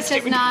 practiced, which it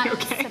is would not be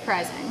okay.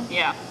 surprising.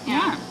 Yeah.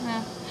 Yeah.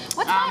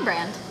 What's my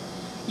brand?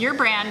 Your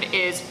brand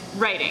is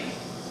writing,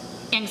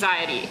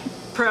 anxiety,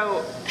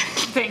 pro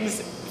things,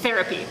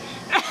 therapy.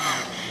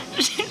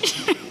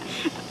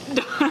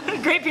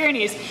 Great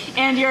Pyrenees,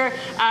 and your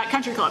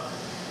country club.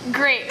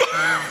 Great.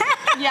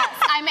 Yes,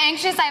 I'm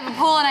anxious, I have a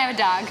pool, and I have a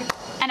dog.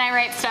 And I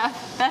write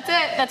stuff. That's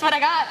it. That's what I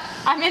got.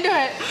 I'm into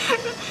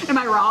it. Am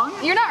I wrong?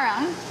 You're not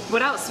wrong.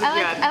 What else was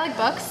good? I like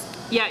books.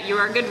 Yeah, you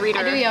are a good reader.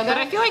 I do yoga. But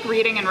I feel like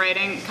reading and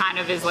writing kind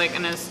of is like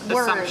an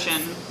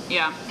assumption.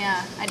 Yeah.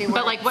 Yeah, I do words.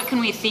 But like, what can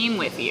we theme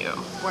with you?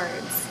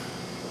 Words.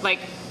 Like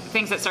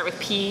things that start with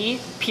P,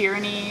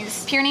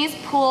 Pyrenees. Pyrenees,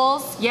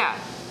 pools, Yeah.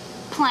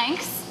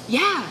 planks,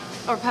 Yeah.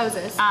 or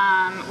poses.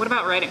 What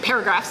about writing?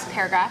 Paragraphs.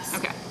 Paragraphs.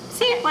 Okay.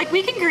 See, like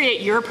we can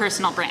create your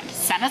personal brand.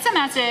 Send us a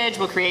message.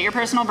 We'll create your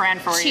personal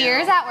brand for you.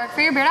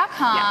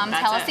 Cheers@workforyourbeer.com. Yeah,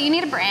 Tell us that you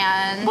need a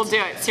brand. We'll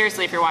do it.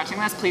 Seriously, if you're watching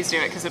this, please do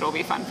it because it'll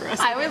be fun for us.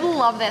 I would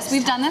love this.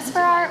 We've done this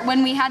for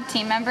when we had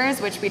team members,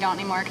 which we don't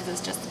anymore because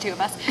it's just the two of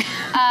us.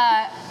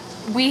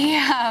 We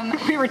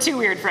were too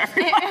weird for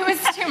everyone. It was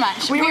too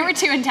much. We were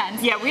too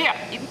intense. Yeah,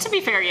 to be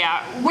fair,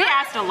 we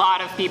asked a lot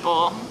of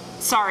people.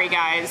 Sorry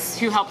guys,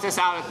 who helped us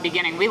out at the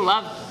beginning. We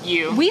love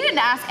you. We didn't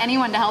ask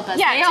anyone to help us.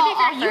 Yeah, they to all be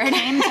fair, offered.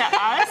 you came to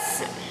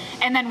us,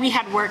 and then we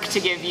had work to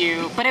give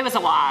you, but it was a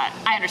lot.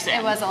 I understand.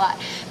 It was a lot.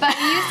 But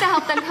we used to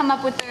help them come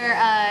up with their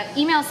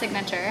email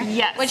signature.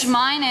 Yes. Which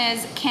mine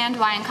is Canned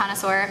Wine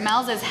Connoisseur.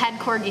 Mel's is Head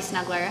Corgi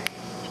Snuggler.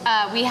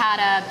 We had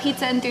a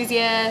Pizza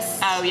Enthusiast.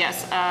 Oh,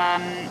 yes.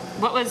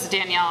 What was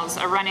Danielle's?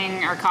 A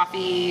running or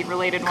coffee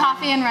related one?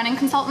 Coffee and running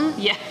consultant?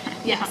 Yeah.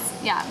 Yes.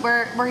 Yeah,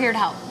 we're here to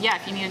help. Yeah,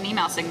 if you need an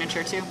email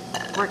signature too.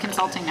 We're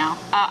consulting now.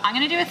 I'm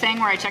gonna do a thing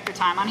where I check the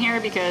time on here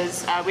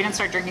because we didn't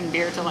start drinking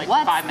beer till like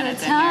 5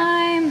 minutes in here.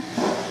 What's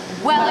the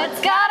time? Well,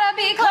 it's gotta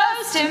be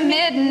close to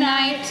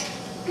midnight.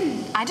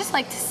 I just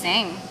like to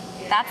sing.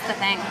 That's the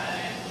thing.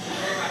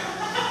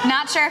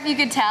 Not sure if you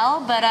could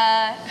tell, but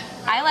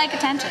I like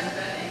attention.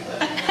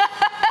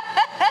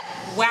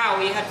 Wow,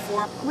 we had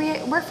 4.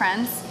 We're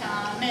friends.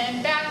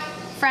 Coming back.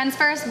 Friends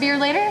first, beer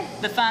later?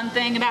 The fun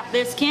thing about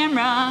this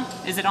camera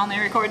is it only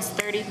records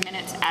 30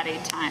 minutes at a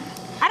time.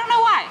 I don't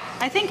know why.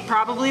 I think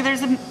probably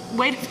there's a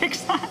way to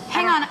fix that.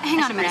 Hang on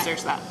a minute.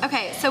 Research that.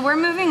 Okay, so we're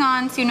moving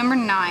on to number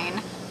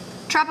 9.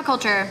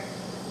 Tropiculture.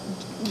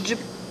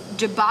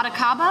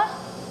 Jaboticaba?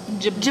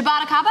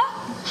 Jaboticaba?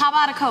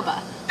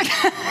 Habatacoba.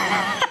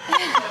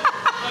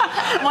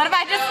 What if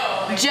I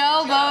just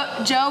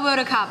Joe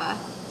Bodicaba?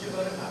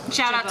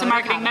 Shout out to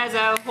Marketing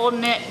Mezzo,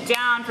 holding it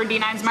down for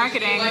D9's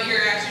marketing. Like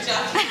you're actually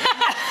talking.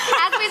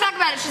 As we talk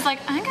about it, she's like,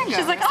 I can go.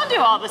 She's like, I'll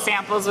do all the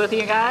samples with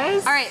you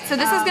guys. All right, so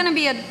this is going to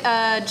be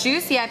a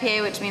juicy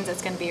IPA, which means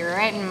it's going to be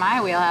right in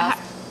my wheelhouse.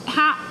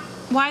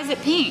 Why is it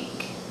pink?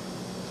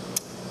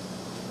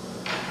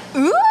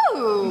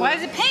 Ooh! Why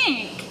is it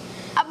pink?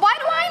 Why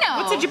do I know?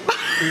 What's a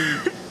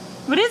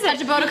What is it?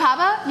 A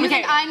Jaboticaba? You Okay,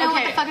 think I know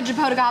what the fuck a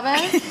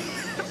Jaboticaba is?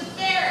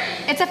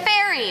 It's a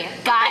fairy,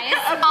 guys,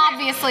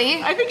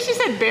 obviously. I think she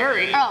said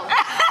berry. Oh.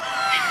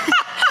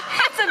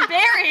 It's a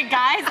berry,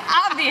 guys,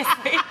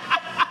 obviously.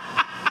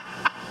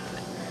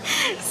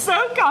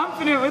 So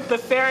confident with the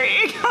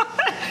fairy.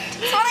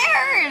 That's what I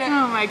heard.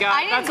 Oh my god.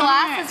 I need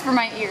glasses for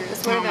my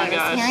ears. What Oh are my those?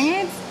 gosh. Hearing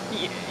aids?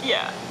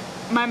 Yeah.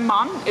 My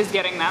mom is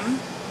getting them.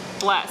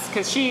 Bless,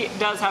 because she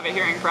does have a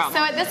hearing problem.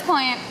 So at this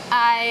point,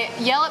 I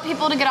yell at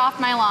people to get off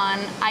my lawn.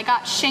 I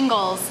got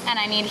shingles and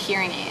I need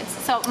hearing aids.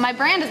 So my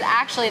brand is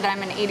actually that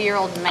I'm an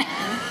 80-year-old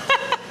man.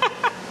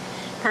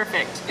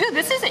 Perfect. Ooh,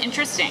 this is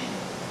interesting.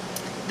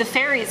 The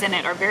fairies in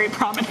it are very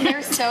prominent.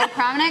 They're so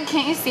prominent.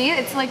 Can't you see it?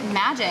 It's like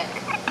magic.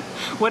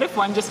 What if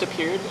one just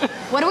appeared?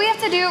 What do we have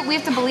to do? We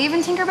have to believe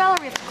in Tinkerbell or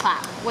we have to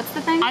clap? What's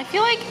the thing? I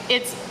feel like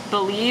it's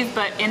believe,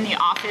 but in the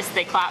office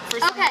they clap for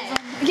some Okay.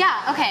 reason.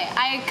 Yeah, okay.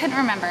 I couldn't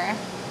remember.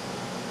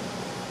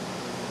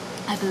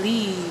 I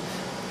believe.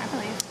 I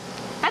believe.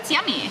 That's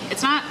yummy.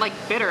 It's not like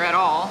bitter at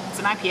all. It's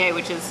an IPA,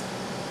 which is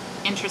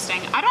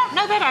interesting. I don't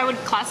know that I would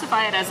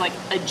classify it as like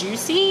a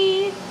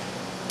juicy.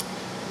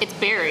 It's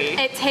berry.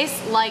 It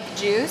tastes like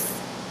juice.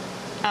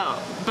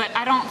 Oh, but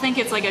I don't think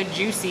it's like a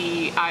juicy.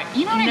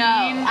 You know what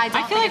I mean? I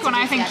don't feel think like it's when a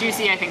I think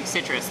juicy juicy, I think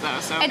citrus though.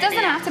 So It doesn't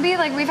have to be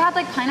like we've had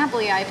like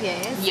pineapple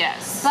IPAs.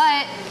 Yes.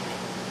 But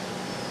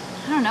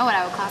I don't know what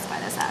I would classify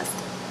this as.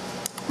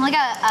 Like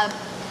a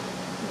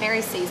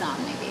berry saison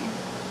maybe.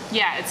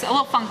 Yeah, it's a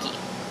little funky.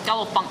 Got a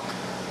little funk.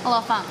 A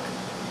little funk.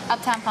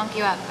 Uptown funk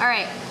you up. All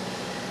right.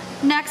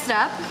 Next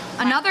up,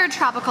 another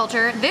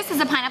Tropiculture. This is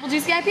a pineapple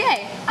juicy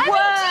IPA. I'm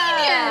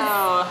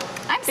a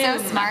genius. I'm so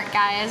Boom. smart,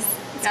 guys.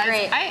 It's Guys,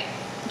 great.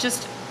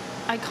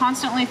 I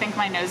constantly think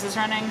my nose is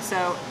running,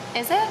 so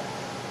Is it?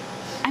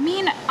 I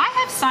mean, I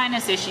have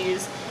sinus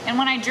issues, and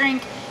when I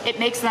drink, it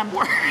makes them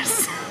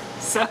worse.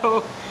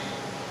 So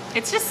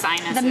it's just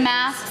sinuses. The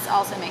masks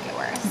also make it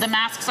worse. The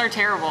masks are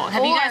terrible.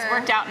 Have you guys Or-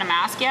 worked out in a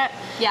mask yet?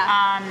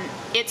 Yeah.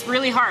 It's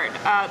really hard.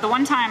 The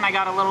one time I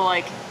got a little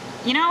like,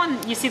 you know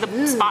when you see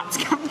the spots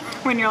come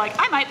when you're like,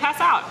 I might pass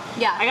out.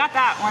 Yeah. I got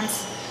that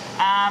once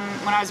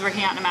when I was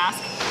working out in a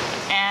mask.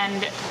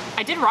 And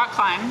I did rock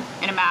climb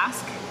in a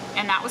mask,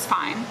 and that was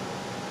fine.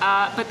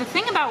 But the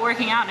thing about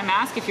working out in a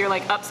mask, if you're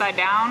like upside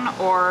down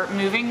or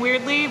moving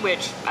weirdly,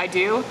 which I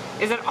do,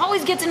 is it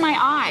always gets in my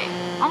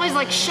eye. Always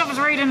like shoves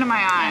right into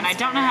my eye, and I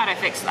don't know how to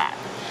fix that.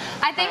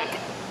 I think,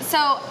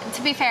 so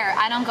to be fair,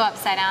 I don't go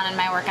upside down in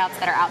my workouts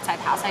that are outside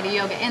the house. I do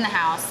yoga in the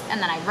house,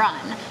 and then I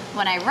run.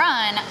 When I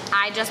run,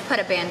 I just put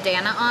a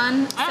bandana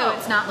on, so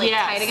it's not like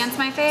tight against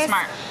my face.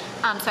 Smart.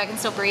 So I can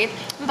still breathe.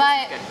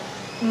 But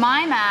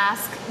my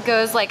mask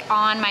goes like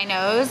on my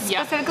nose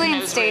specifically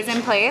and nose stays ridge.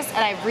 in place, and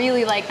I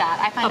really like that.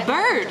 I find A it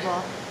bird.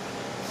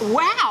 comfortable.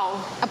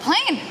 Wow. A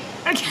plane.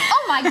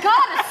 Oh my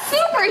god, a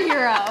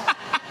superhero.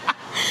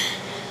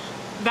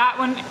 That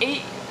one,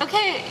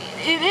 Okay,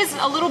 it is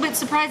a little bit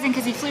surprising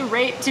because he flew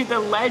right to the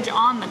ledge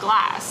on the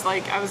glass.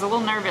 Like, I was a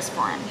little nervous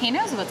for him. He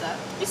knows what's up.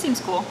 He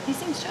seems cool. He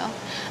seems chill.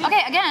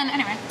 Okay, again,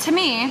 anyway, to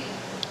me,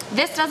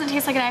 this doesn't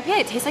taste like an IPA.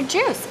 It tastes like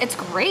juice. It's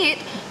great.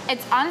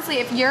 It's honestly,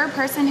 if you're a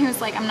person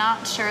who's like, I'm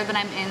not sure that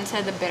I'm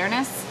into the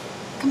bitterness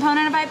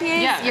component of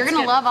IPAs, you're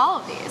gonna love all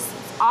of these.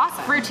 It's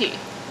awesome. Fruity.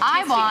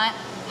 I want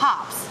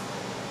hops.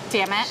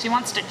 Damn it. She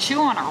wants to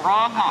chew on a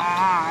raw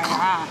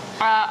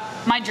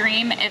hop. My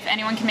dream, if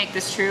anyone can make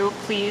this true,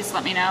 please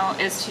let me know,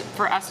 is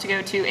for us to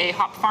go to a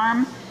hop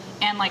farm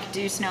and like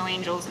do snow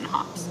angels and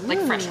hops, like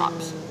fresh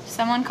hops.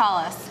 Someone call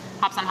us.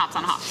 Hops on hops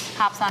on hops.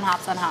 Hops on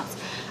hops on hops.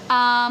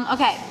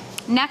 Okay,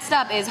 next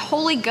up is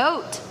Holy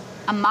Goat,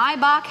 a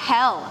Maibach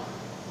Hell.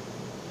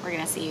 We're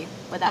gonna see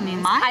what that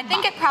means. I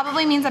think it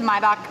probably means a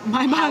Maibach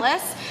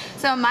Helles.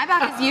 So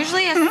Maibach is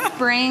usually a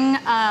spring,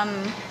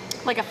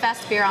 like a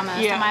fest beer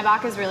almost. Yeah. A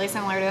Maibach is really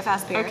similar to a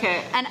fest beer.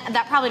 Okay. And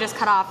that probably just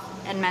cut off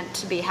and meant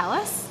to be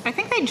Helles. I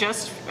think they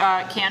just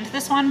canned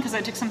this one because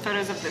I took some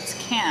photos of its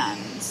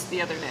cans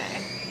the other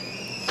day.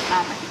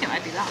 I think it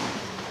might be that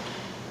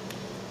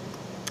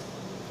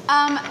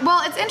one.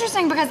 Well, it's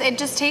interesting because it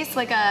just tastes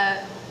like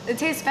it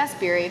tastes fest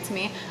beery to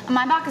me. A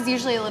Maibach is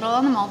usually a little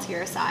on the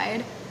maltier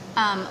side,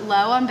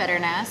 low on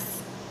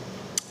bitterness.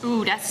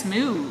 Ooh, that's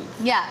smooth.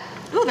 Yeah.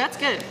 Ooh, that's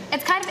good.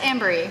 It's kind of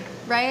ambery,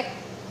 right?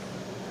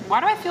 Why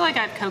do I feel like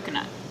I have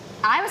coconut?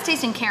 I was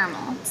tasting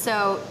caramel,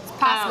 so it's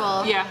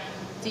possible. Yeah.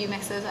 Do you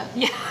mix those up?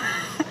 Yeah.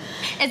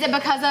 Is it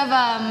because of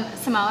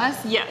Samoas?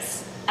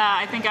 Yes.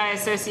 I think I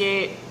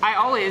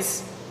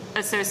always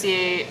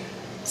associate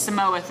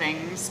Samoa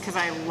things because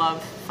I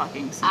love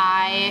fucking Samoas.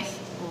 I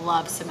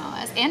love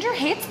Samoas. Andrew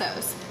hates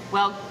those.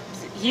 Well,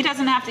 he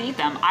doesn't have to eat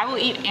them. I will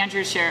eat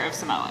Andrew's share of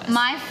Samoas.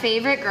 My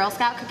favorite Girl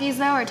Scout cookies,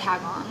 though, are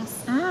tagalongs.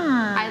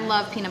 I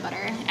love peanut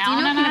butter. Do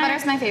you know peanut butter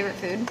is my favorite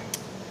food?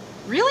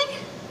 Really?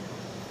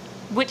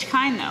 Which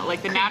kind, though?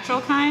 Like the natural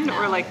kind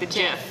or like the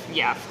Jif?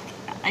 Yeah.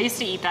 I used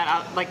to eat that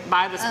out, like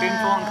by the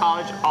spoonful in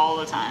college all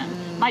the time.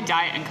 My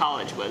diet in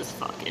college was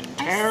fucking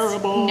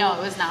terrible. No,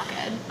 it was not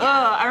good.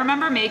 I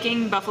remember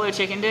making buffalo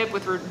chicken dip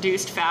with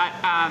reduced fat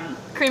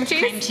cream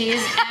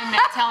cheese and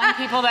telling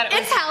people that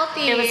it's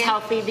healthy. It was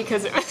healthy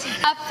because it was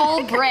a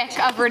full brick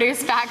of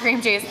reduced fat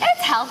cream cheese.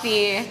 It's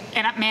healthy.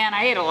 And man,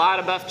 I ate a lot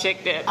of buff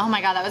chick dip. Oh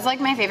my god, that was like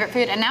my favorite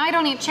food. And now I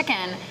don't eat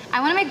chicken. I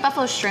want to make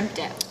buffalo shrimp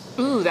dip.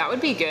 Ooh, that would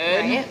be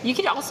good. Right? You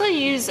could also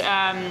use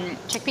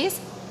chickpeas.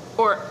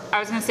 Or I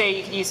was gonna say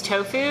you could use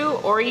tofu,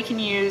 or you can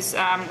use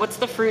what's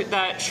the fruit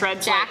that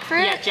shreds?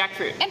 Jackfruit? Yeah,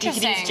 jackfruit.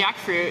 Interesting. You could use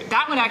jackfruit.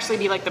 That would actually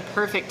be like the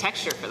perfect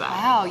texture for that.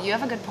 Wow, you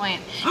have a good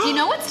point. Do you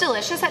know what's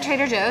delicious at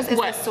Trader Joe's? Is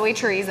the soy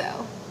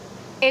chorizo.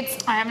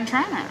 I haven't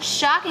tried it.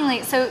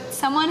 Shockingly, so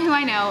someone who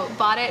I know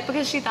bought it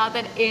because she thought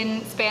that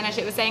in Spanish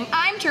it was saying,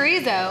 I'm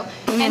chorizo,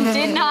 and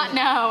did not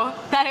know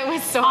that it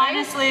was soy.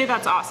 Honestly,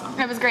 that's awesome.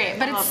 It was great,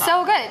 but it's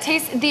so good. It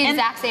tastes the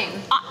exact same.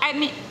 I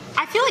mean,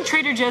 I feel like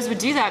Trader Joe's would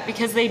do that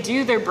because they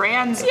do their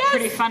brands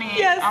pretty funny.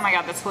 Yes. Oh my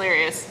god, that's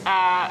hilarious.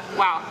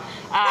 Wow.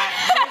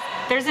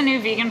 There's a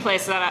new vegan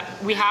place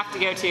that we have to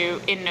go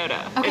to in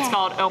Noda. Okay. It's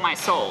called Oh My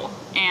Soul.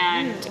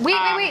 And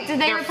wait.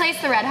 Did they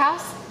replace the Red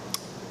House?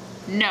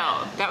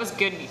 No, that was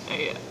good.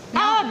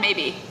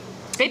 Maybe.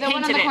 They The one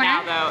on painted the it corner?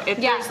 now though.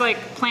 There's like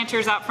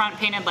planters out front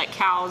painted like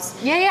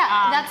cows.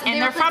 Yeah.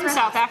 And they're from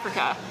South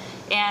Africa.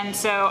 And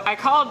so I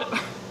called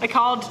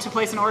to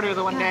place an order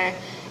the one day,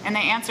 and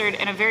they answered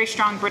in a very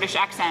strong British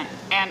accent,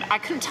 and I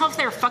couldn't tell if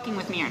they were fucking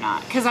with me or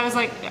not, because I was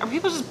like, are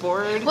people just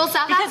bored? Well,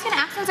 South African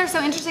accents are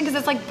so interesting because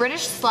it's like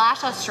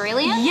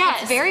British/Australian.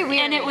 Yes. It's very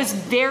weird. And it was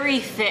very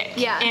thick.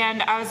 Yeah.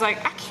 And I was like,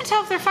 I can't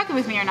tell if they're fucking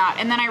with me or not.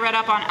 And then I read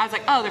up on, I was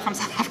like, oh, they're from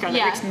South Africa.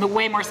 That makes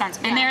way more sense.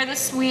 And they're the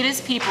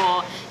sweetest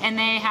people, and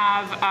they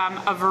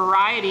have a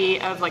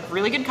variety of like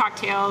really good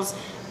cocktails,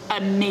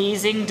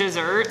 amazing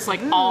desserts,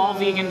 like all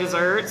vegan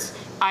desserts.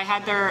 I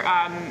had their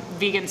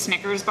vegan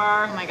Snickers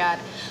bar. Oh my god.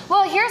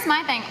 Well, here's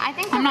my thing. I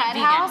think the I'm not Red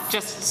vegan, House.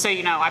 just so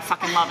you know, I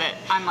fucking love it.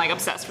 I'm like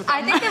obsessed with it.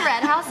 I think the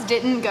Red House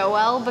didn't go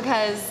well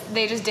because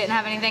they just didn't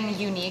have anything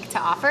unique to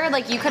offer.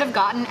 Like you could have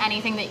gotten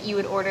anything that you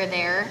would order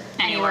there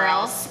anywhere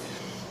else.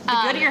 The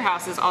Goodyear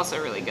House is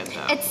also really good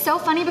though. It's so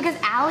funny because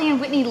Allie and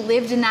Whitney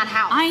lived in that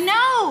house. I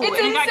know. It's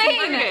and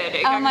insane.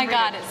 It got Oh my converted.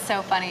 god, it's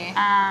so funny.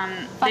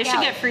 They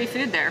should get free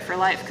food there for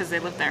life because they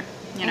live there.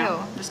 You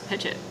know, just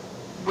pitch it.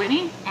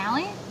 Whitney?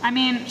 Allie? I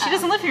mean, she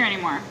doesn't live here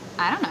anymore.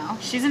 I don't know.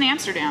 She's in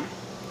Amsterdam.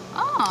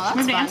 Oh, that's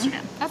moved to fun.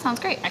 Amsterdam. That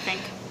sounds great. I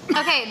think.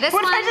 Okay, this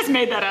What one. if I just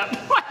made that up?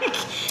 Like,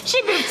 she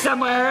moved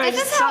somewhere. I This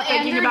just is how stopped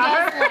thinking Andrew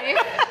about does her. life.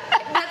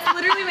 That's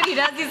literally what he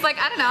does. He's like,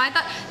 I don't know. I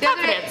thought the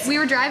other day Confidence. we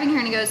were driving here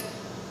and he goes,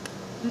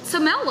 so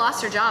Mel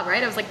lost her job,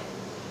 right? I was like,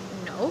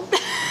 no.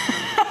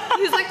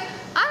 He was like,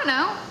 I don't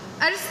know.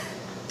 I just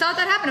thought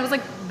that happened. I was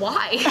like,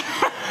 why?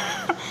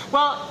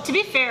 Well, to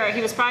be fair,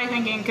 he was probably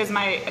thinking because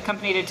my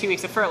company did 2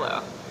 weeks of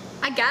furlough.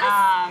 I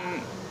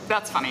guess.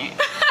 That's funny.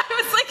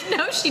 I was like,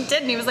 no, she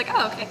didn't. He was like,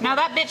 oh, okay. Now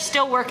that bitch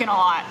still working a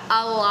lot.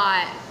 A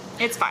lot.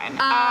 It's fine.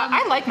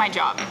 I like my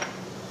job.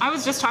 I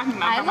was just talking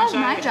about I how much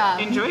love my job.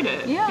 I enjoyed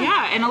it. Yeah.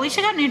 Yeah, and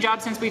Alicia got a new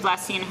job since we've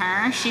last seen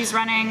her. She's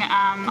running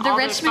all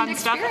this fun Richmond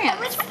stuff. Experience.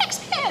 The Richmond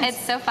Experience.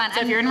 It's so fun.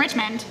 So if you're in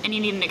Richmond and you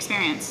need an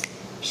experience,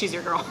 she's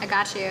your girl. I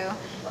got you.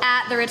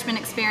 At the Richmond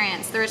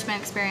Experience,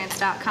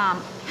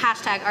 therichdmondexperience.com,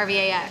 hashtag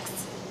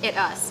RVAX, it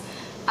us.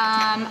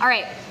 All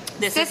right.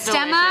 This is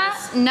Sistema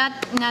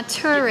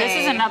Naturae.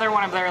 This is another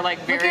one of their like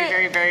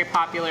very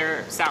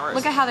popular sours.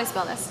 Look at how they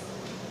spell this.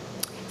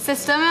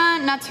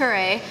 Sistema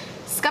Naturae,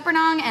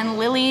 Scuppernong and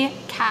Lily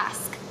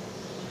Cask.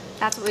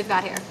 That's what we've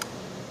got here.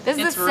 This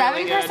is It's the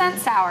really 7%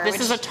 good. sour. This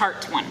which, is a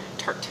tart one.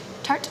 Tart.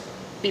 tart.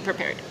 Be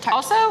prepared. Tart.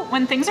 Also,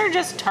 when things are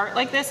just tart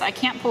like this, I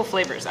can't pull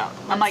flavors out.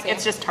 I'm Let's like, see.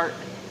 it's just tart.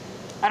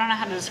 I don't know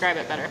how to describe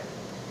it better.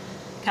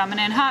 Coming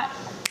in hot.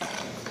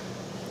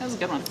 That was a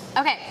good one.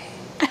 Okay,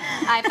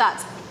 I have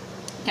thoughts.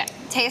 Okay.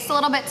 Tastes a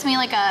little bit to me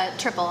like a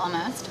triple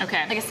almost.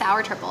 Okay. Like a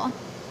sour triple,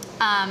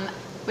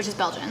 which is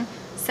Belgian.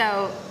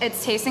 So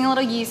it's tasting a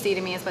little yeasty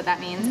to me is what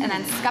that means. And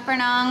then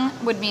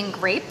Scuppernong would mean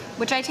grape,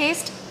 which I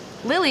taste.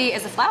 Lily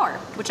is a flower,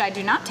 which I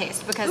do not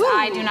taste because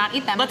I do not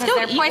eat them Let's because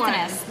go they're eat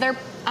poisonous. one. They're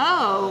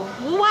Oh,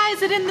 well, why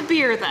is it in the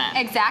beer then?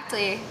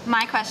 exactly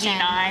my question.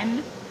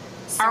 D9.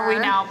 Are we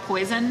Sir? now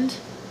poisoned?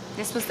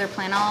 This was their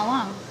plan all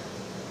along.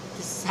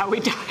 This is how we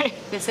die.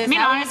 This is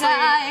how we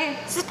die.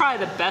 This is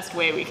probably the best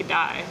way we could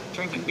die,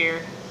 drinking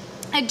beer.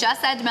 I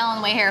just said to Mel on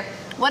the way here,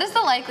 what is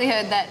the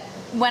likelihood that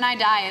when I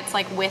die, it's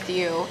like with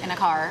you in a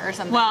car or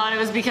something? Well, it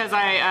was because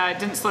I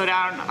didn't slow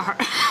down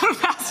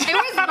fast It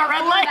enough was at a red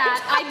before light.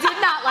 that. I did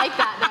not like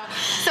that though.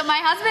 So my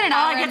husband and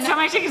I I were get so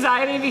much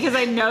anxiety because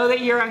I know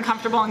that you're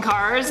uncomfortable in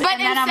cars. but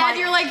and then instead I'm like,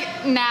 you're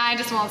like, nah, I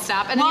just won't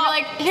stop. And then well,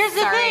 you're like, here's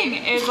the sorry.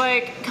 thing, is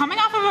like coming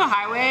off of a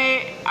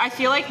highway, I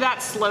feel like that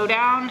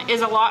slowdown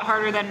is a lot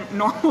harder than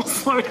normal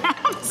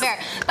slowdowns. Fair.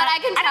 But I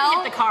can I tell.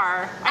 didn't hit the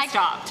car. I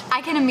stopped.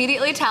 I can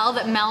immediately tell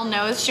that Mel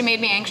knows she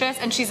made me anxious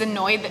and she's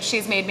annoyed that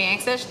she's made me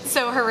anxious.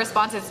 So her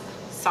response is,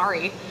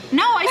 sorry.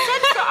 No, I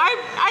said so.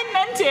 I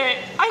meant it.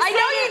 I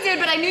know you did,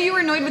 but I knew you were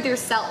annoyed with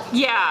yourself.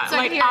 Yeah, So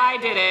like here- I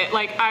did it.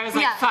 Like I was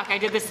like, Yeah. fuck, I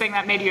did this thing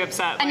that made you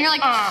upset. And you're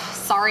like,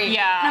 sorry.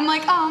 yeah. And I'm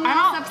like, oh, I'm I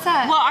not don't-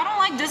 upset. Well, I don't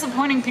like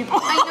disappointing people.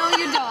 I know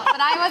you don't,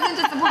 but I wasn't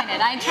disappointed.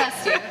 I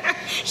trust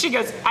you. She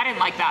goes, I didn't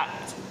like that.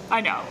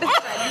 I know.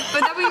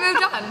 But then we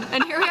moved on,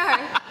 and here we are.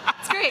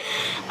 It's great.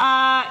 Yeah,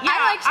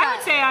 I liked I that.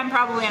 would say I'm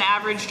probably an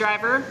average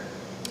driver.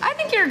 I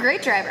think you're a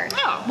great driver.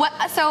 Oh. What?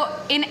 So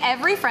in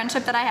every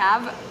friendship that I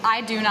have,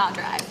 I do not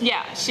drive.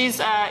 Yeah, she's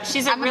a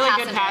I'm a really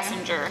good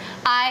passenger. passenger.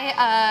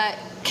 I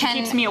can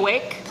Keeps me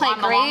awake play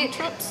on the great long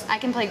trips. I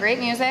can play great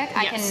music.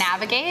 I can Yes.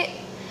 navigate.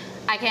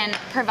 I can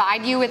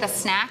provide you with a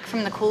snack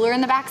from the cooler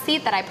in the back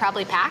seat that I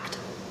probably packed.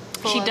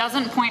 She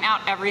doesn't point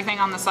out everything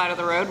on the side of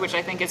the road, which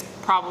I think is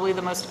probably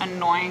the most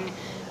annoying,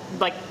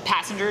 like,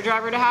 passenger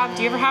driver to have.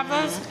 Do you ever have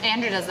those?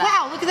 Andrew does that.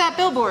 Wow, look at that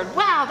billboard.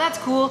 Wow, that's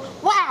cool.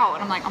 Wow.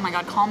 And I'm like, oh my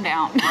God, calm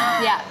down.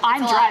 Yeah,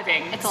 I'm it's a lot.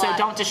 driving, It's a so lot.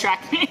 don't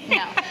distract me.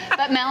 No,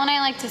 but Mel and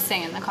I like to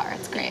sing in the car.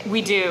 It's great.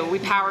 We do. We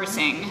power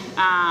sing.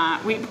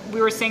 We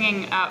were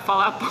singing Fall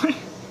Out Boy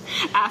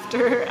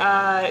after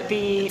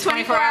the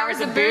 24 Hours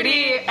of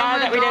Booty Oh my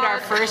that we did our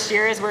God. first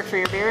year as Work for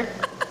Your Beer.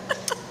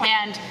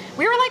 And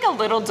we were like a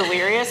little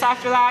delirious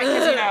after that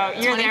because, you know,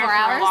 you're 24 there for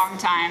hours? a long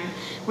time.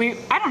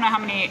 I don't know how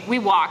many, we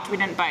walked, we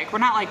didn't bike. We're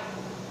not like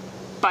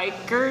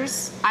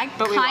bikers. I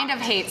we kind of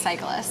walked. hate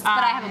cyclists, but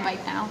I have a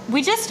bike now.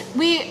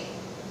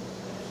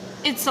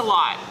 It's a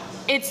lot.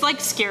 It's like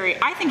scary.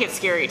 I think it's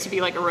scary to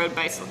be like a road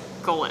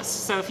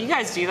bicyclist. So if you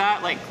guys do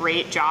that, like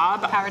great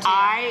job. Power to you.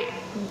 I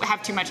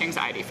have too much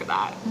anxiety for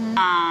that.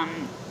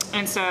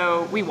 And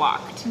so we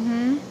walked.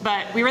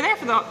 But we were there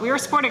we were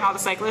supporting all the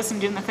cyclists and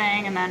doing the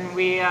thing, and then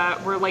we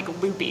were like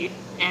loopy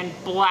and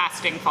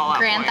blasting Fall Out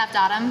Grand Boy. Theft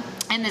Autumn.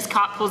 And this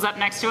cop pulls up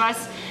next to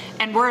us,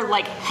 and we're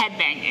like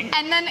headbanging.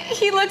 And then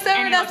he looks over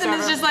And at he us and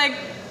looks is over. just like,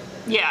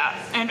 Yeah,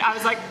 and I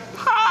was like,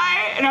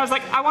 hi, and I was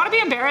like, I want to be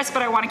embarrassed,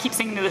 but I want to keep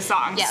singing to this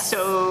song. yes,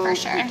 so for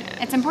sure. we did.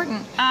 It's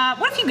important.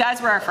 What if you guys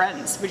were our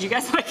friends? Would you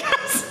guys like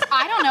us?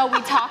 I don't know.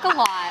 We talk a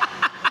lot.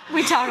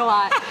 We talk a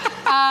lot.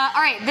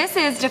 All right, this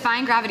is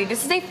Defying Gravity.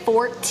 This is a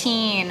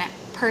 14%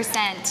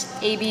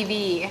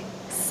 ABV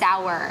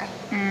sour.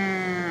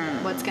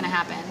 What's gonna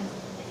happen?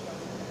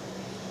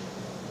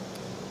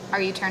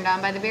 Are you turned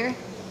on by the beer?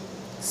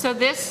 So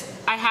this,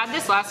 I had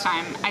this last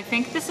time. I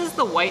think this is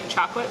the white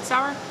chocolate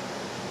sour.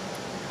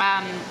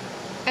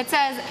 It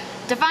says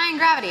Defying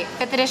Gravity,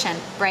 5th edition,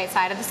 Bright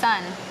Side of the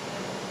Sun.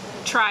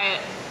 Try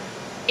it.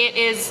 It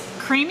is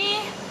creamy.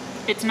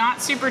 It's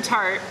not super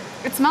tart.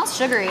 It smells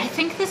sugary. I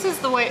think this is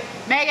the white.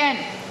 Megan!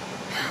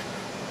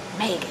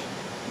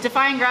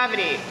 Defying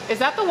Gravity. Is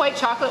that the white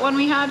chocolate one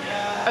we had?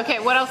 Yeah. Okay,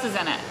 what else is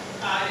in it?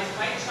 It's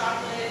white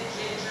chocolate,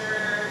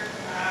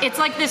 ginger. It's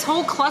like this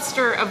whole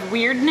cluster of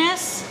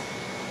weirdness.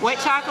 White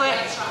chocolate.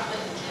 White chocolate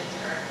and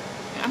ginger.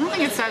 I don't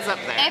think it says up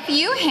there. If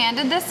you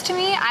handed this to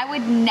me, I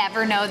would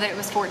never know that it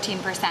was 14%.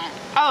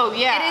 Oh,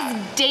 yeah. It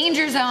is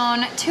danger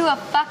zone to a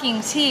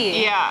fucking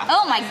T. Yeah.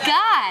 Oh my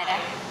God.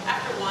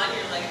 After one,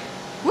 you're like,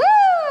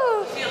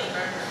 Woo! feel the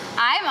burn.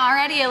 I'm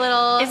already a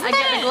little. Isn't I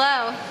get the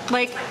glow.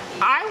 Like,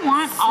 I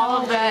want all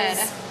of So good.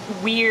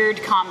 those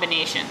weird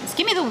combinations.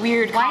 Give me the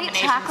weird White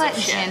combinations chocolate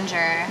of shit.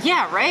 ginger.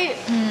 Yeah, right?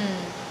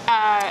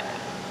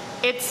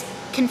 It's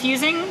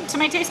confusing to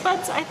my taste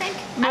buds, I think.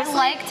 I mostly.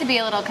 like to be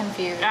a little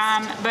confused.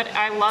 But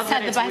I love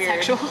Said that it's the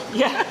bisexual. weird.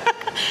 Yeah.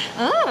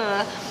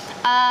 Ooh.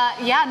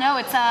 Yeah, no,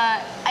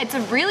 it's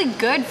a really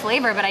good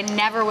flavor, but I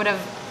never would have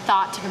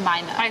thought to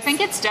combine those. I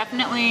think it's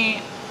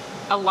definitely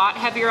a lot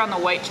heavier on the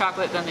white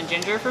chocolate than the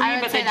ginger for I me,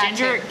 would but say the that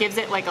ginger too. gives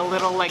it like a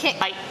little like Kick.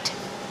 bite.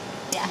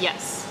 Yeah.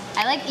 Yes.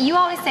 I like, you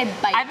always say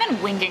bite. I've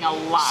been winking a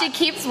lot. She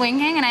keeps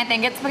winking, and I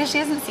think it's because she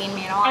hasn't seen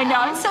me in a while. I know,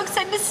 I'm so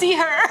excited to see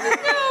her.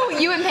 No,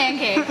 you and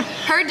Pancake.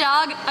 Her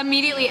dog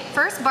immediately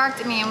first barked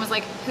at me and was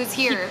like, "Who's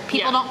here?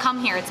 People Yeah. don't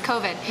come here. It's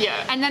COVID."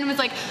 Yeah. And then was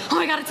like, "Oh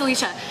my God, it's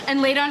Alicia,"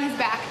 and laid on his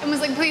back and was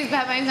like, "Please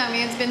pat my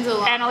tummy. It's been so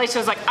long." And Alicia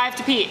was like, I have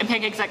to pee. And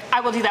Pancake's like,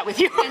 I will do that with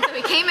you. And so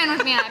he came in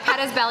with me, and I pet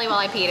his belly while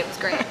I peed. It was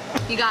great.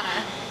 You gotta,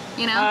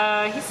 you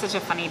know. He's such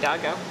a funny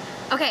doggo.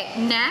 Okay,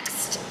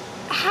 next.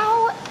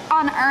 How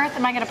on earth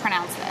am I gonna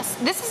pronounce this?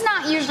 This is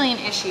not usually an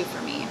issue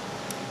for me.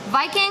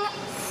 Viking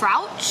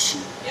Frauch.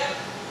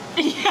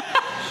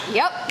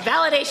 Yep.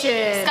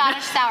 Validation.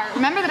 Scottish sour.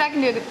 Remember that I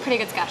can do a pretty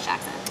good Scottish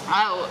accent.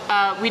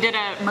 Oh, we did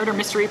a murder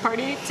mystery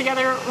party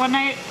together one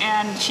night,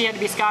 and she had to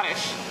be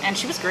Scottish, and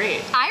she was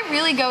great. I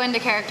really go into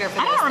character for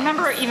I those don't things.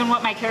 remember even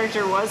what my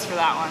character was for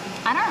that one.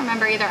 I don't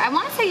remember either. I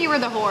want to say you were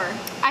the whore.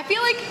 I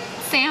feel like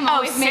Sam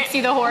always makes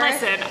you the whore.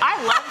 Listen,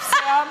 I love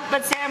Sam,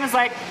 but Sam is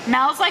like,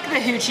 Mel's like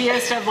the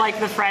hoochiest of like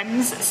the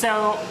friends,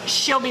 so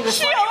she'll be the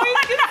slutty one.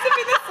 gets to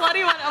be the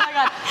slutty one. Oh my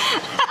God.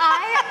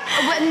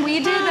 When we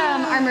did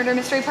our murder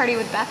mystery party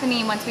with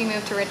Bethany once we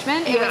moved to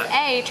Richmond, it was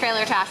A,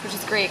 trailer trash, which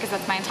is great because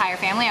that's my entire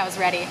family. I was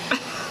ready.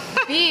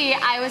 B,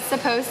 I was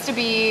supposed to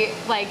be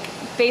like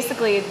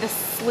basically the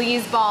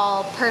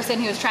sleazeball person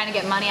who was trying to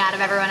get money out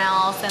of everyone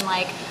else, and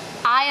like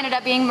I ended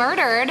up being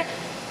murdered,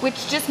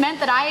 which just meant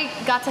that I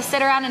got to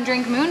sit around and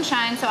drink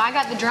moonshine, so I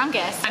got the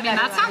drunkest. I mean,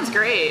 that sounds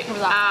great. It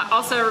was awesome.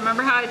 Also,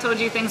 remember how I told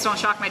you things don't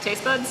shock my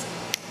taste buds?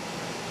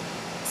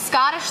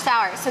 Scottish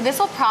sour. So this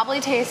will probably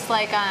taste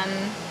like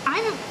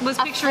I was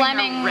a picturing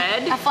Fleming, a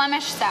red, a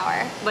Flemish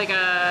sour. like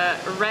a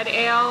red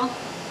ale.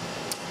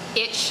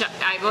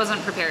 I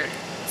wasn't prepared.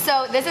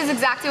 So this is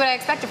exactly what I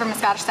expected from a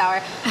Scottish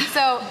sour.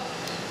 So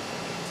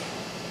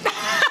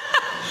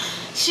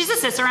She's a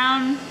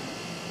cicerone,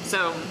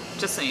 so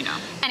just so you know.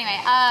 anyway,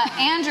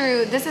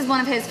 Andrew, this is one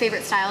of his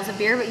favorite styles of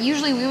beer, but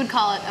usually we would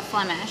call it a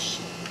Flemish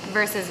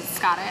versus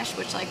Scottish,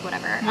 which like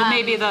whatever. Well,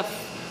 maybe the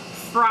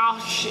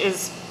Frosch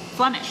is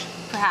Flemish.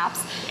 Perhaps.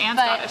 And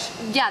but,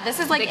 Scottish. Yeah, this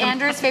is like They can-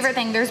 Andrew's favorite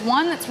thing. There's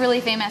one that's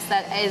really famous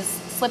that is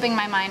slipping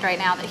my mind right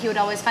now that he would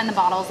always find the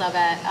bottles of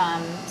at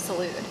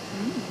Salud.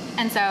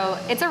 And so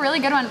it's a really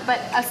good one, but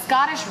a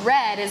Scottish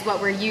red is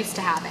what we're used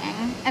to having.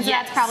 And so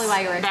Yes. that's probably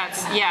why you were That's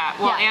expecting that.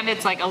 yeah. Well, and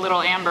it's like a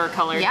little amber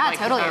colored. Yeah, like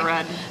totally. The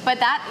red. But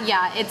that,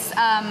 yeah, it's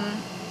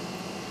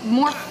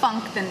more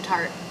funk than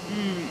tart.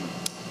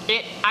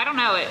 I don't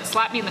know. It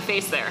slapped me in the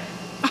face there.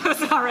 I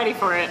was not ready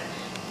for it.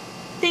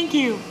 Thank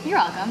you. You're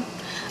welcome.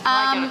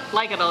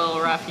 Like it a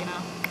little rough, you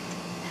know.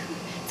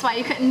 That's why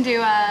you couldn't do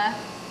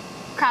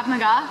Krav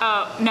Maga.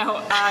 Oh no,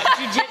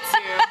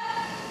 jujitsu.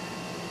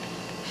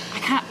 I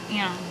can't. You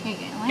know,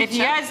 if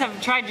you guys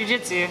have tried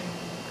jujitsu,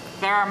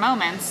 there are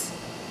moments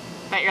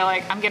that you're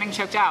like, I'm getting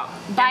choked out.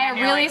 By And a then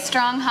you're really like,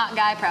 strong hot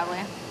guy, probably.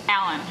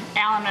 Alan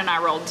and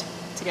I rolled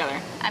together.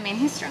 I mean,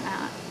 he's strong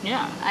hot.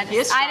 Yeah. I he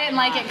is just, I strong didn't and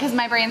like it hot. because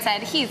my brain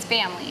said he's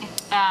family.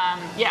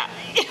 Yeah,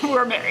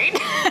 we're married.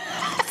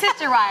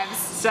 Sister wives.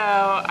 So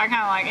I'm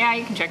kind of like, yeah,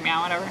 you can check me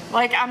out, whatever.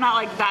 Like, I'm not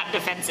like that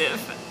defensive.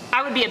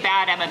 I would be a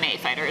bad MMA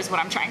fighter is what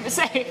I'm trying to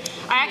say.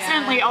 I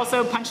accidentally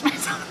also punched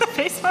myself in the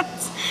face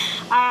once.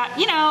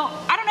 You know,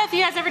 I don't know if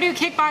you guys ever do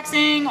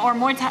kickboxing or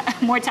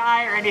Muay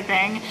Thai or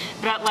anything,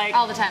 but like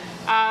All the time.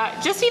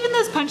 just even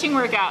those punching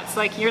workouts,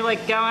 like you're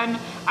like going,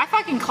 I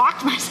fucking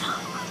clocked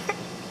myself.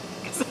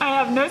 Because I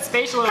have no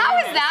spatial How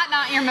awareness. is that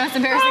not your most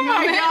embarrassing Oh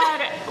my moment?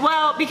 god!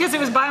 Well, because it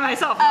was by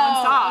myself, no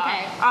one saw.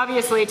 okay.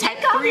 Obviously, type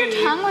Thank God 3.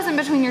 your tongue wasn't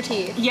between your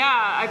teeth.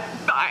 Yeah,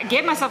 I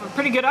gave myself a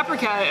pretty good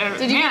uppercut.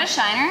 Did you Man, get a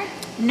shiner?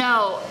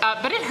 No,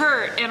 but it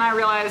hurt, and I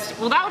realized,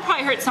 well, that would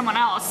probably hurt someone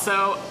else,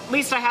 so at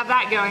least I have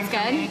that going for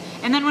Good. me.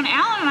 And then when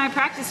Alan and I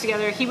practiced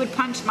together, he would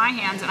punch my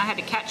hands, and I had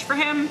to catch for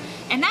him,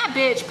 and that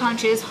bitch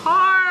punches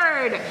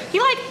hard. He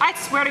like, I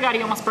swear to God,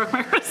 he almost broke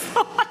my wrist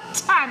the one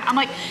time. I'm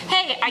like,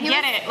 hey, I He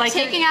get was it. Like,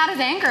 taking out his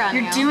anger on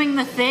you. you're doing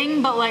the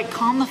thing, but like,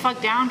 calm the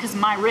fuck down, because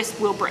my wrist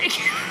will break.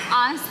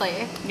 Honestly.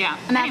 Yeah.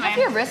 Imagine Anyway. if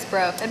your wrist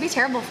broke. That'd be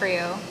terrible for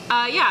you.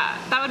 Yeah,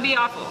 that would be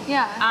awful.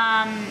 Yeah.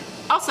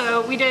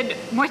 Also, we did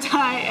Muay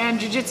Thai and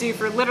Jiu-Jitsu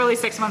for literally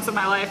 6 months of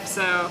my life,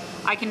 so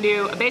I can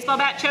do a baseball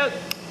bat choke,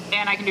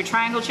 and I can do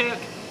triangle choke,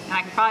 and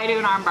I can probably do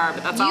an arm bar,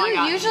 but that's all I You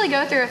got. usually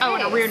go through a phase. Oh,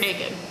 and a rear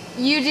naked.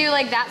 You do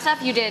like that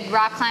stuff. You did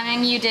rock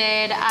climbing. You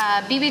did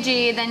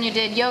BBG. Then you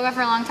did yoga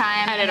for a long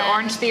time. I and did then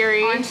Orange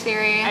Theory. Orange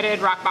Theory. I did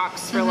rock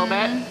box for a little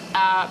bit,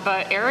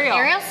 but aerial.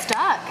 Ariel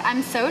stuck.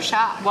 I'm so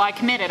shocked. Well, I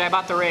committed. I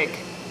bought the rig.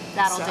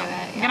 That'll So, do it.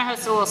 I'm gonna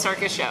host a little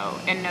circus show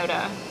in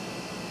Noda.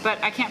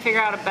 but I can't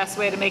figure out a best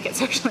way to make it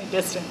socially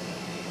distant.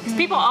 Because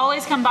people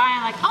always come by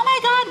and like, oh my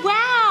God,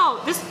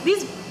 wow!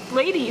 These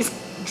ladies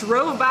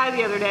drove by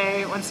the other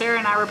day when Sarah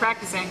and I were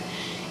practicing,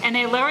 and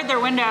they lowered their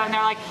window and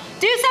they're like,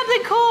 do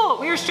something cool.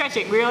 We were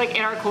stretching. We were like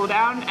in our cool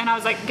down, and I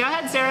was like, go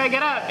ahead, Sarah,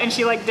 get up. And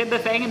she like did the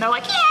thing, and they're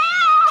like, yeah!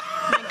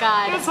 Oh my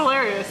God. It was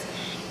hilarious.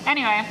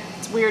 Anyway,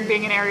 it's weird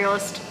being an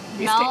aerialist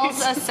these Mel's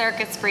days. a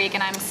circus freak,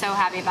 and I'm so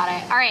happy about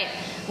it. All right,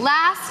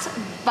 last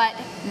but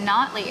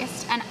not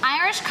least, an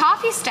Irish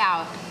coffee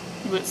stout.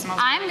 Ooh, it smells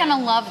I'm good.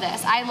 gonna love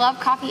this. I love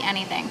coffee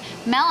anything.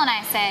 Mel and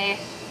I say,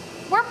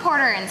 we're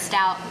porter and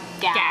stout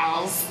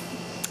gals.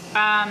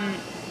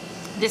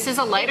 This is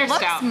a lighter It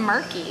looks stout.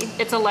 murky.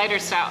 It's a lighter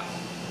stout.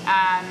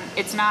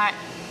 It's not.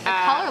 The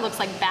color looks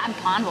like bad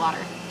pond water.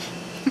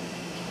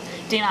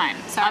 D9.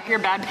 Sorry. Up your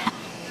bad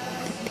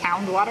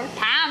pound water.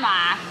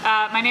 Pama.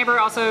 My neighbor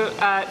also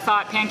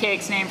thought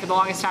Pancake's name for the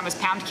longest time was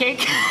Pound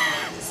Cake,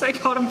 so I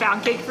called him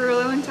Pound Cake for a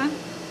really long time.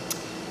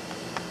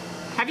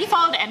 Have you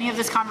followed any of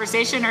this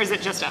conversation, or is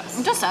it just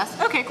us? Just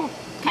us. Okay, cool.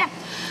 Yeah.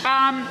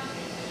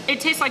 It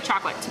tastes like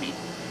chocolate to me.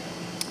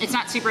 It's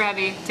not super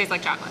heavy. Tastes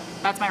like chocolate.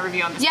 That's my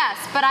review on this. Yes,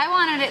 but I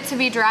wanted it to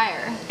be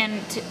drier.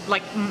 And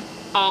like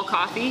all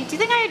coffee. Do you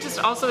think I just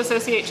also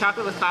associate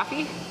chocolate with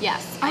coffee?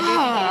 Yes, I do think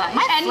you do that.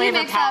 My And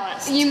flavor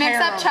palette's you mix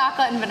up terrible.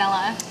 chocolate and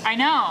vanilla. I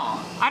know.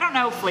 I don't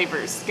know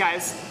flavors,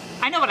 guys.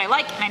 I know what I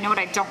like and I know what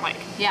I don't like.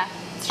 Yeah,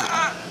 it's true.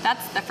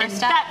 That's the And first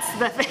step. that's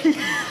the thing.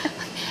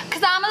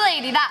 Because I'm a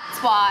lady, that's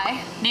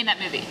why. Name that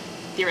movie.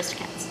 The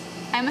Aristocats.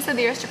 I almost said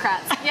the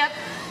aristocrats. Yep.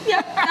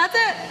 Yep, that's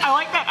it. I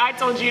like that I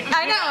told you to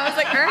I know, I was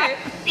like, all right.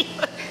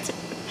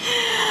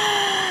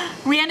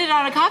 We ended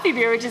on a coffee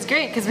beer, which is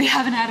great because we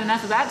haven't had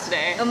enough of that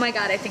today. Oh my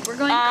God, I think we're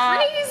going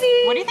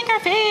crazy. What do you think our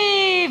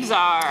faves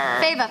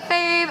are?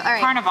 Fave. All right.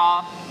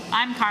 Carnival.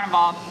 I'm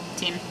Carnival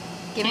team.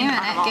 Give me Team a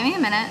minute. Carnival. Give me a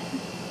minute.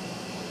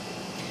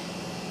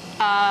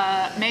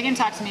 Megan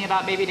talked to me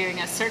about maybe doing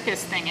a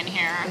circus thing in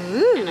here.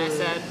 Ooh. And I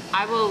said,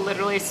 I will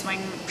literally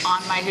swing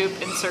on my hoop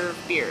and serve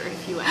beer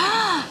if you let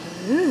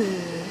me.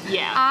 Ooh.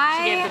 Yeah,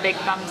 she gave the big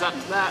thumbs up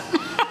to that.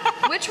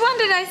 Which one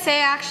did I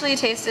say actually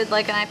tasted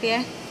like an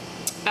IPA?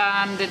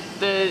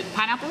 The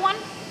pineapple one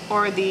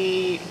or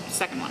the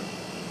second one?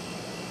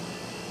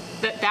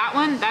 That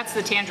one, that's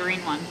the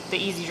tangerine one, the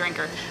easy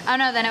drinker. Oh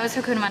no, then it was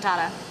Hakuna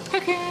Matata.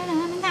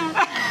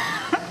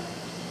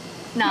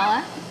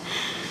 Nala?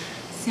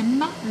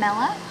 Simba?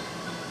 Mela?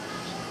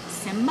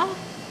 Simba?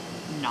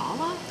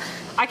 Nala?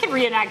 I could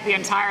reenact the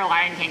entire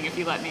Lion King if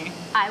you let me.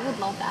 I would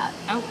love that.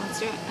 Oh, let's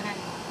do it. Okay.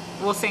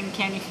 We'll sing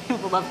Can You Feel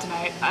the Love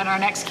Tonight on our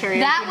next karaoke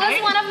That was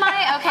night. one of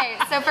my, okay,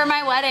 so for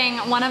my wedding,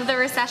 one of the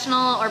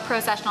recessional or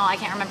processional, I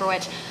can't remember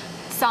which,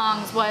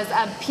 songs was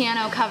a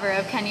piano cover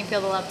of Can You Feel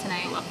the Love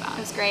Tonight. I love that.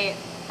 It was great.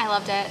 I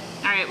loved it.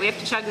 All right, we have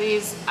to chug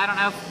these. I don't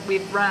know if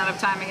we've run out of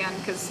time again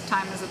because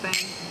time is a thing.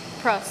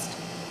 Prost.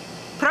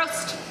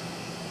 Prost!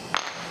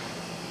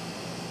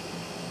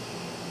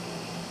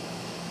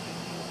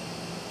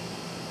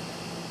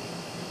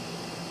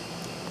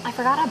 I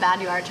forgot how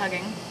bad you are at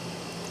chugging.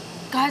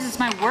 Guys, it's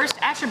my worst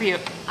attribute.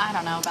 I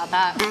don't know about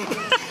that.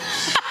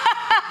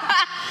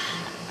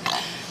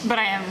 But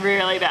I am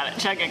really bad at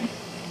chugging.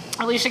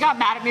 Alicia got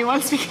mad at me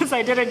once because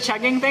I did a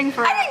chugging thing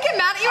for I didn't get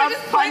mad at you,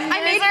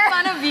 I made fundraiser.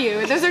 fun of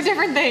you. Those are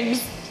different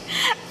things.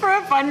 For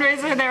a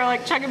fundraiser, they were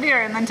like, chug a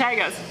beer and then tag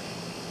us.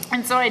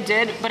 And so I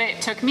did, but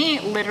it took me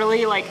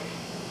literally like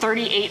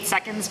 38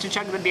 seconds to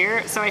chug the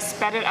beer. So I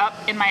sped it up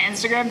in my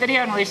Instagram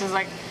video, and Alicia's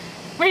like,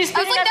 what are you I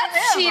speeding was like, up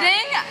that's the video for?"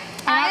 cheating.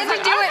 And I was like,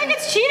 I don't think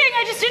it's cheating.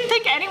 I just didn't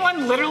think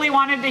anyone literally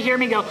wanted to hear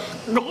me go,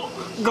 go,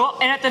 go.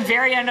 And at the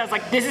very end, I was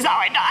like, this is how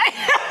I die.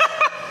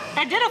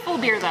 I did a full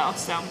beer though,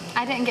 so.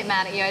 I didn't get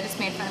mad at you. I just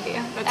made fun of you.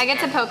 That's I get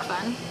fair. to poke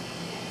fun.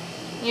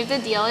 You have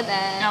to deal with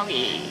it.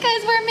 Okay.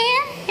 Because we're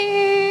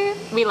married.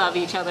 We love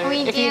each other. We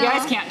If you do.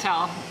 guys can't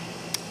tell.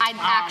 I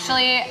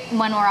actually,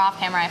 when we're off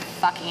camera, I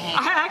fucking hate you.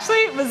 I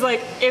actually was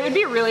like, it would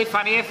be really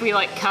funny if we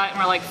like cut and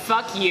we're like,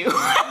 fuck you.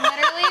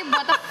 Literally,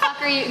 what the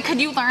fuck are you?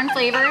 Could you learn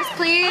flavors,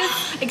 please?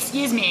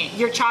 Excuse me,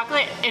 your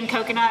chocolate and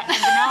coconut and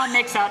vanilla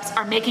mix-ups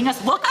are making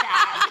us look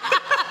bad.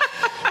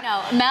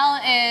 No,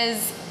 Mel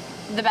is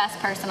the best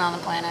person on the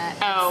planet.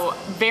 Oh,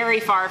 very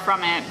far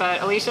from it,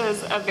 but Alicia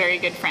is a very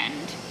good friend.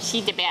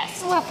 She's the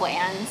best. We're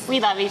friends. We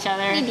love each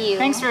other. We do.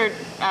 Thanks for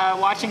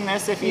watching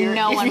this if you're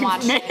No if one you've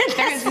watched made it.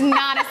 There's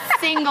not a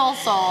single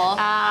soul.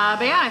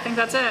 But yeah, I think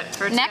that's it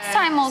for today. Next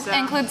time we'll So-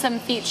 include some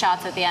feet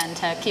shots at the end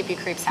to keep you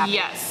creeps happy.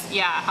 Yes,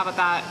 yeah, how about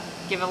that?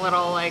 Give a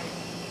little like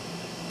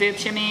boob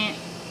shimmy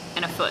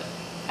and a foot.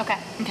 Okay.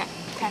 Okay.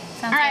 Okay.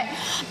 Sounds All right,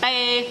 good.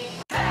 bye.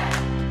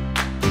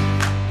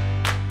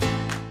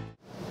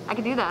 I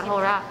could do that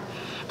whole rap.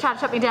 Try to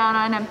shut me down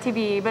on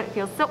MTV, but it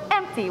feels so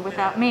empty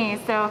without me.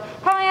 So,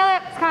 come on your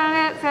lips,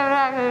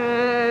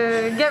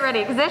 get ready,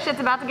 because this shit's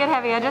about to get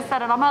heavy. I just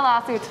said it on my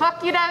lawsuits.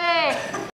 Fuck you, Debbie!